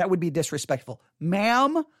sorry. That would be disrespectful.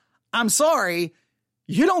 Ma'am, I'm sorry.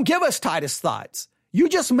 You don't give us Titus thoughts. You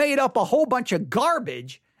just made up a whole bunch of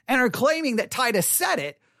garbage and are claiming that Titus said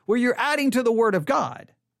it, where you're adding to the word of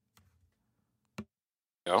God.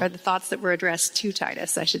 Are the thoughts that were addressed to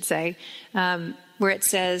Titus, I should say, where it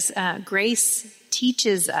says, grace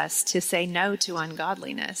teaches us to say no to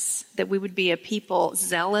ungodliness, that we would be a people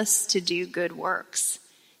zealous to do good works.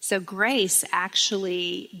 So grace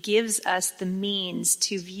actually gives us the means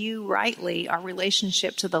to view rightly our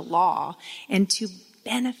relationship to the law and to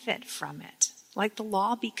benefit from it. Like the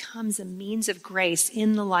law becomes a means of grace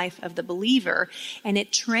in the life of the believer, and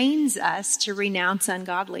it trains us to renounce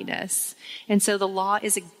ungodliness. And so the law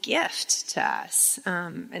is a gift to us.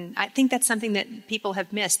 And I think that's something that people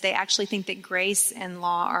have missed. They actually think that grace and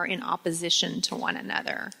law are in opposition to one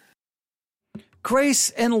another. Grace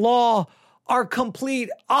and law are complete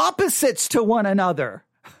opposites to one another.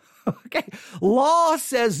 Okay. Law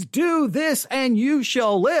says, do this and you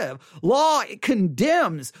shall live. Law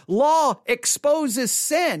condemns. Law exposes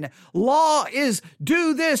sin. Law is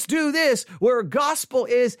do this, where gospel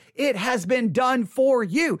is, it has been done for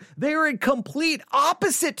you. They're in complete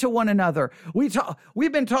opposite to one another.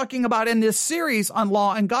 We've been talking about in this series on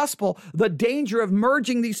law and gospel, the danger of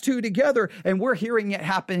merging these two together, and we're hearing it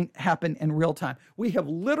happen in real time. We have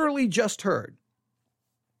literally just heard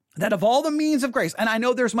that of all the means of grace, and I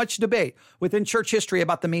know there's much debate within church history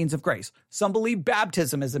about the means of grace. Some believe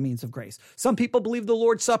baptism is a means of grace. Some people believe the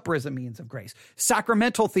Lord's Supper is a means of grace.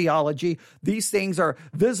 Sacramental theology, these things are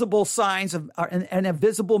visible signs of and a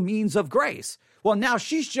visible means of grace. Well, now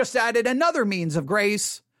she's just added another means of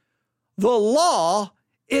grace. The law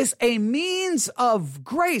is a means of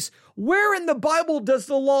grace. Where in the Bible does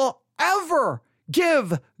the law ever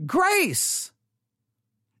give grace?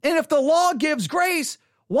 And if the law gives grace,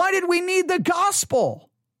 why did we need the gospel?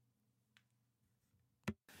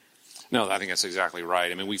 No, I think that's exactly right.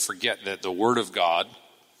 I mean, we forget that the word of God,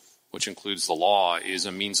 which includes the law, is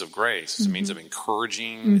a means of grace. It's a means of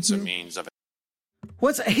encouraging. It's a means of...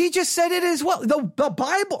 He just said it as well. The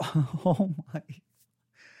Bible. Oh, my.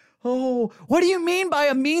 Oh, what do you mean by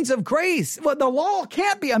a means of grace? Well, the law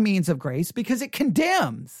can't be a means of grace because it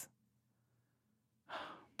condemns.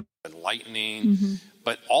 Enlightening.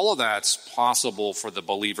 But all of that's possible for the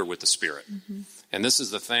believer with the Spirit. And this is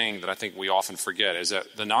the thing that I think we often forget, is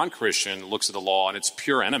that the non-Christian looks at the law and it's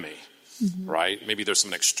pure enemy, right? Maybe there's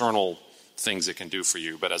some external things it can do for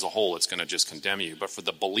you, but as a whole, it's going to just condemn you. But for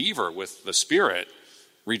the believer with the Spirit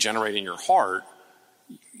regenerating your heart,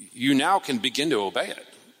 you now can begin to obey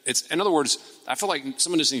it. In other words, I feel like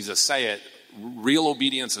someone just needs to say it. Real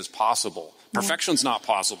obedience is possible. Perfection's not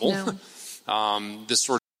possible. No. This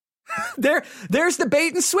sort of There's the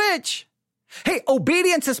bait and switch. Hey,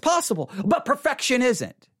 obedience is possible, but perfection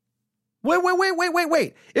isn't.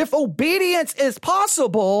 Wait. If obedience is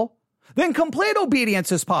possible, then complete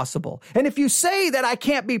obedience is possible. And if you say that I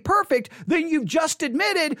can't be perfect, then you've just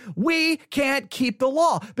admitted we can't keep the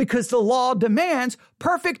law because the law demands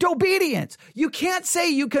perfect obedience. You can't say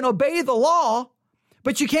you can obey the law,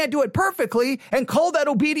 but you can't do it perfectly and call that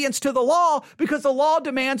obedience to the law because the law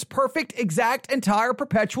demands perfect, exact, entire,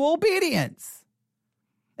 perpetual obedience.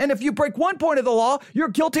 And if you break one point of the law, you're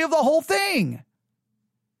guilty of the whole thing.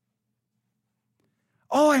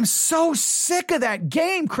 Oh, I'm so sick of that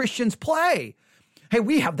game Christians play. Hey,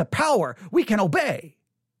 we have the power. We can obey.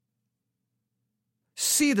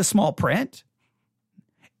 See the small print.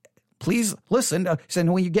 Please listen. So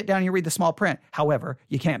when you get down and you read the small print, however,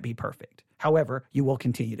 you can't be perfect. However, you will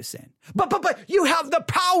continue to sin. But you have the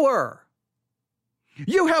power.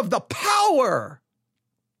 You have the power.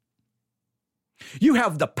 You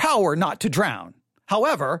have the power not to drown.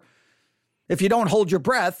 However, if you don't hold your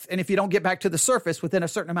breath and if you don't get back to the surface within a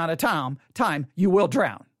certain amount of time, you will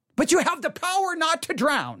drown. But you have the power not to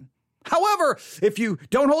drown. However, if you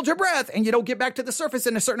don't hold your breath and you don't get back to the surface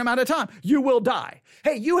in a certain amount of time, you will die.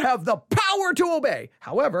 Hey, you have the power to obey.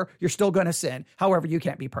 However, you're still going to sin. However, you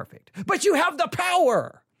can't be perfect. But you have the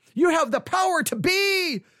power. You have the power to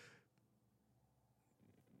be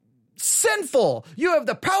sinful. You have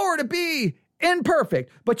the power to be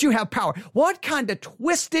imperfect, but you have power. What kind of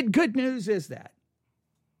twisted good news is that?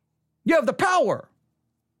 You have the power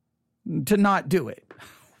to not do it.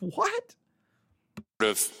 What?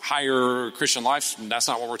 Of higher Christian life, that's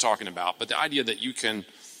not what we're talking about. But the idea that you can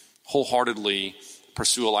wholeheartedly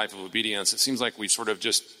pursue a life of obedience, it seems like we sort of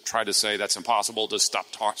just try to say that's impossible, to stop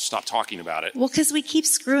talking about it. Well, because we keep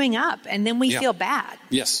screwing up and then we feel bad.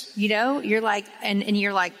 Yes. You know, you're like, and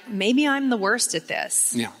you're like, maybe I'm the worst at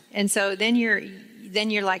this. Yeah. And so then you're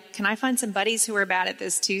like, can I find some buddies who are bad at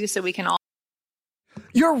this too, so we can all...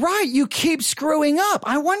 You're right. You keep screwing up.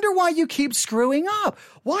 I wonder why you keep screwing up.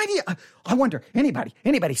 Why do you, I wonder,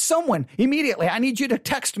 anybody, someone immediately, I need you to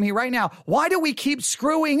text me right now. Why do we keep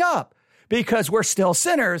screwing up? Because we're still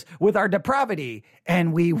sinners with our depravity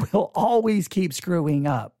and we will always keep screwing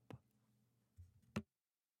up.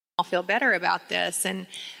 I'll feel better about this. And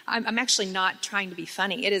I'm actually not trying to be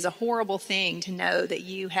funny. It is a horrible thing to know that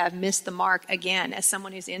you have missed the mark again as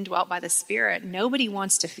someone who's indwelt by the Spirit. Nobody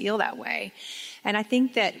wants to feel that way. And I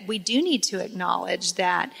think that we do need to acknowledge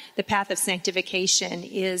that the path of sanctification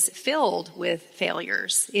is filled with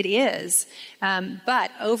failures. It is.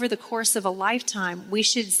 But over the course of a lifetime, we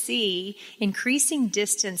should see increasing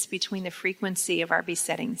distance between the frequency of our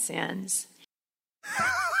besetting sins.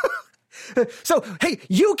 So, hey,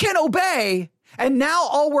 you can obey. And now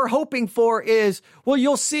all we're hoping for is, well,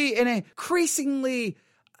 you'll see an increasingly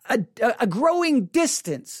a growing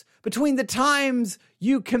distance between the times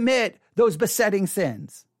you commit those besetting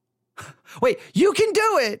sins. Wait, you can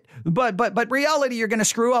do it, but reality, you're going to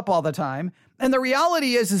screw up all the time. And the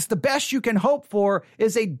reality is the best you can hope for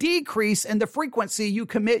is a decrease in the frequency you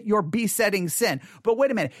commit your besetting sin. But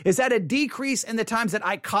wait a minute, is that a decrease in the times that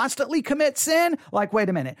I constantly commit sin? Like, wait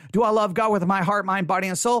a minute, do I love God with my heart, mind, body,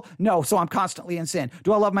 and soul? No, so I'm constantly in sin.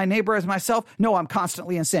 Do I love my neighbor as myself? No, I'm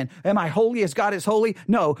constantly in sin. Am I holy as God is holy?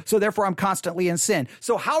 No, so therefore I'm constantly in sin.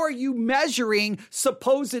 So how are you measuring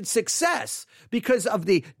supposed success? Because of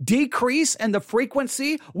the decrease in the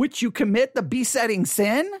frequency which you commit the besetting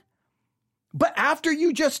sin? But after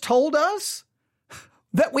you just told us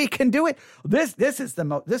that we can do it, this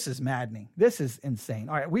is maddening. This is insane.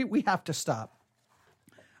 All right, we have to stop.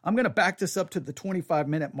 I'm going to back this up to the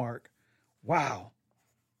 25-minute mark. Wow.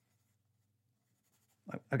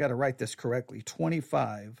 I got to write this correctly.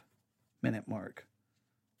 25-minute mark.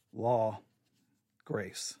 Law,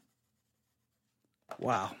 grace.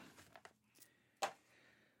 Wow.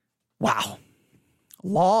 Wow.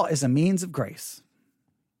 Law is a means of grace.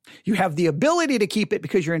 You have the ability to keep it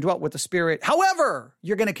because you're indwelt with the Spirit. However,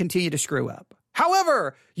 you're going to continue to screw up.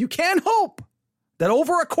 However, you can hope that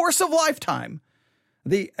over a course of lifetime,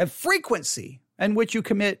 the frequency in which you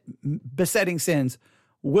commit besetting sins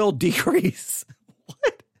will decrease.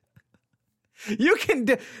 What? You can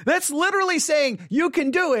do, that's literally saying you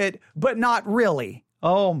can do it, but not really.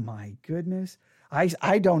 Oh my goodness.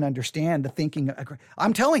 I don't understand the thinking.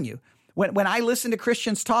 I'm telling you, when I listen to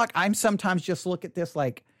Christians talk, I'm sometimes just look at this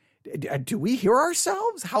like, do we hear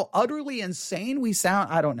ourselves? How utterly insane we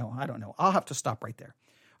sound? I don't know. I'll have to stop right there.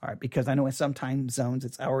 All right, because I know in some time zones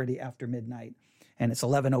it's already after midnight and it's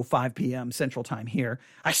 11:05 p.m. Central Time here.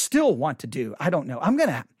 I still want to do, I don't know.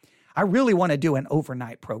 I really want to do an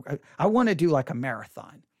overnight program. I want to do like a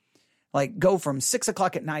marathon, like go from 6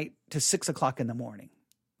 o'clock at night to 6 o'clock in the morning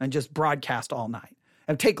and just broadcast all night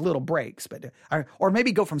and take little breaks, or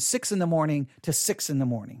maybe go from 6 in the morning to 6 in the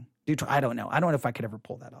morning. I don't know. I don't know if I could ever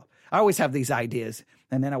pull that off. I always have these ideas,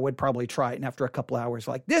 and then I would probably try it. And after a couple hours,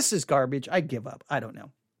 like, this is garbage, I'd give up. I don't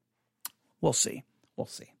know. We'll see. We'll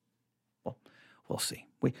see. We'll see.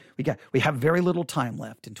 We have very little time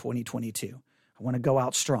left in 2022. I want to go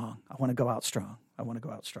out strong.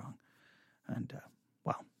 And,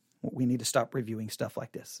 wow, we need to stop reviewing stuff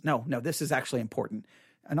like this. No, this is actually important.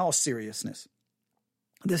 In all seriousness,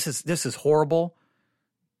 this is horrible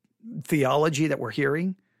theology that we're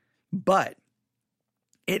hearing. But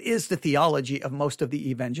it is the theology of most of the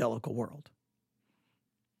evangelical world.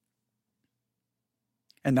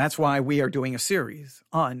 And that's why we are doing a series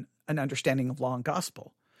on an understanding of law and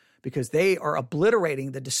gospel, because they are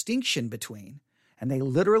obliterating the distinction between, and they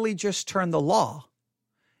literally just turn the law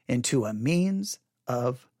into a means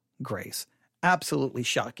of grace. Absolutely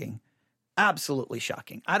shocking. Absolutely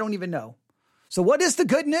shocking. I don't even know. So what is the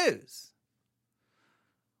good news?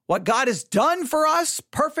 What God has done for us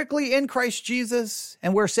perfectly in Christ Jesus,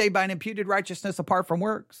 and we're saved by an imputed righteousness apart from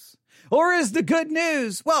works? Or is the good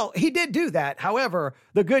news, well, he did do that. However,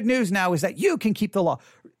 the good news now is that you can keep the law.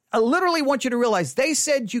 I literally want you to realize they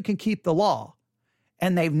said you can keep the law,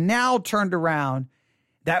 and they've now turned around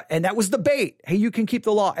and that was the bait. Hey, you can keep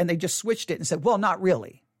the law. And they just switched it and said, well, not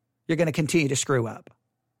really. You're going to continue to screw up.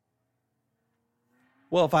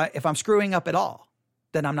 Well, if I'm screwing up at all,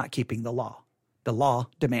 then I'm not keeping the law. The law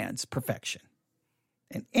demands perfection,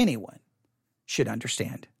 and anyone should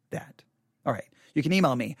understand that. All right. You can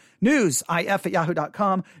email me,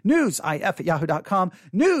 newsif@yahoo.com, newsif@yahoo.com,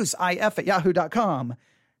 newsif@yahoo.com.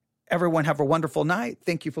 Everyone have a wonderful night.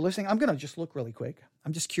 Thank you for listening. I'm going to just look really quick.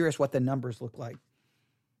 I'm just curious what the numbers look like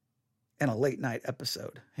in a late night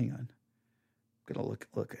episode. Hang on. I'm going to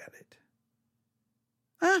look at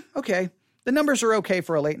it. Okay. The numbers are okay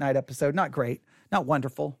for a late night episode. Not great, not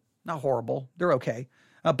wonderful. Not horrible. They're okay.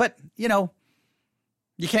 But, you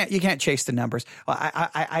can't chase the numbers.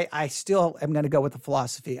 I still am going to go with the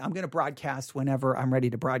philosophy. I'm going to broadcast whenever I'm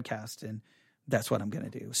ready to broadcast, and that's what I'm going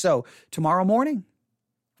to do. So tomorrow morning,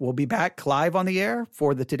 we'll be back live on the air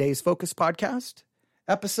for the Today's Focus podcast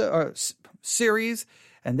episode or series.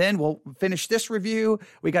 And then we'll finish this review.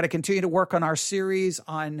 We got to continue to work on our series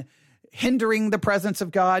on hindering the presence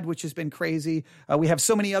of God, which has been crazy. We have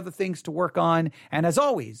so many other things to work on. And as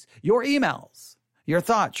always, your emails, your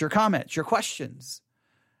thoughts, your comments, your questions,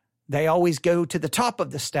 they always go to the top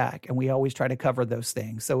of the stack, and we always try to cover those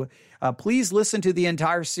things. So please listen to the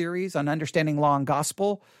entire series on understanding law and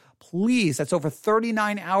gospel. Please, that's over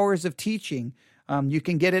 39 hours of teaching. You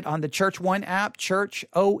can get it on the Church One app, Church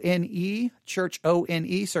O-N-E, search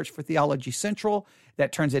for Theology Central.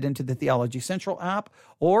 That turns it into the Theology Central app.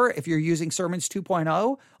 Or if you're using Sermons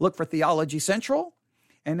 2.0, look for Theology Central.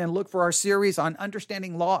 And then look for our series on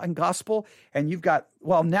understanding law and gospel. And you've got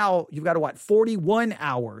 41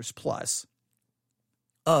 hours plus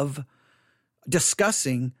of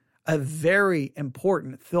discussing a very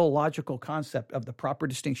important theological concept of the proper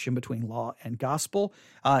distinction between law and gospel.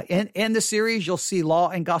 In the series, you'll see Law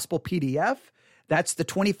and Gospel PDF. That's the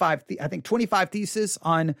 25 theses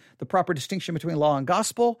on the proper distinction between law and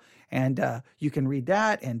gospel. And you can read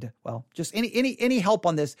that. And, well, just any help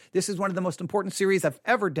on this. This is one of the most important series I've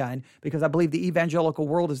ever done, because I believe the evangelical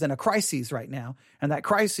world is in a crisis right now. And that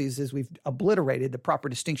crisis is we've obliterated the proper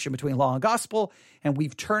distinction between law and gospel, and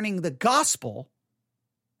we've turning the gospel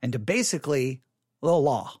into basically the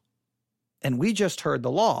law. And we just heard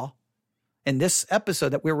the law in this episode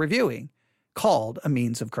that we're reviewing called A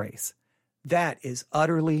Means of Grace. That is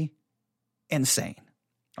utterly insane.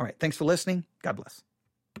 All right. Thanks for listening. God bless.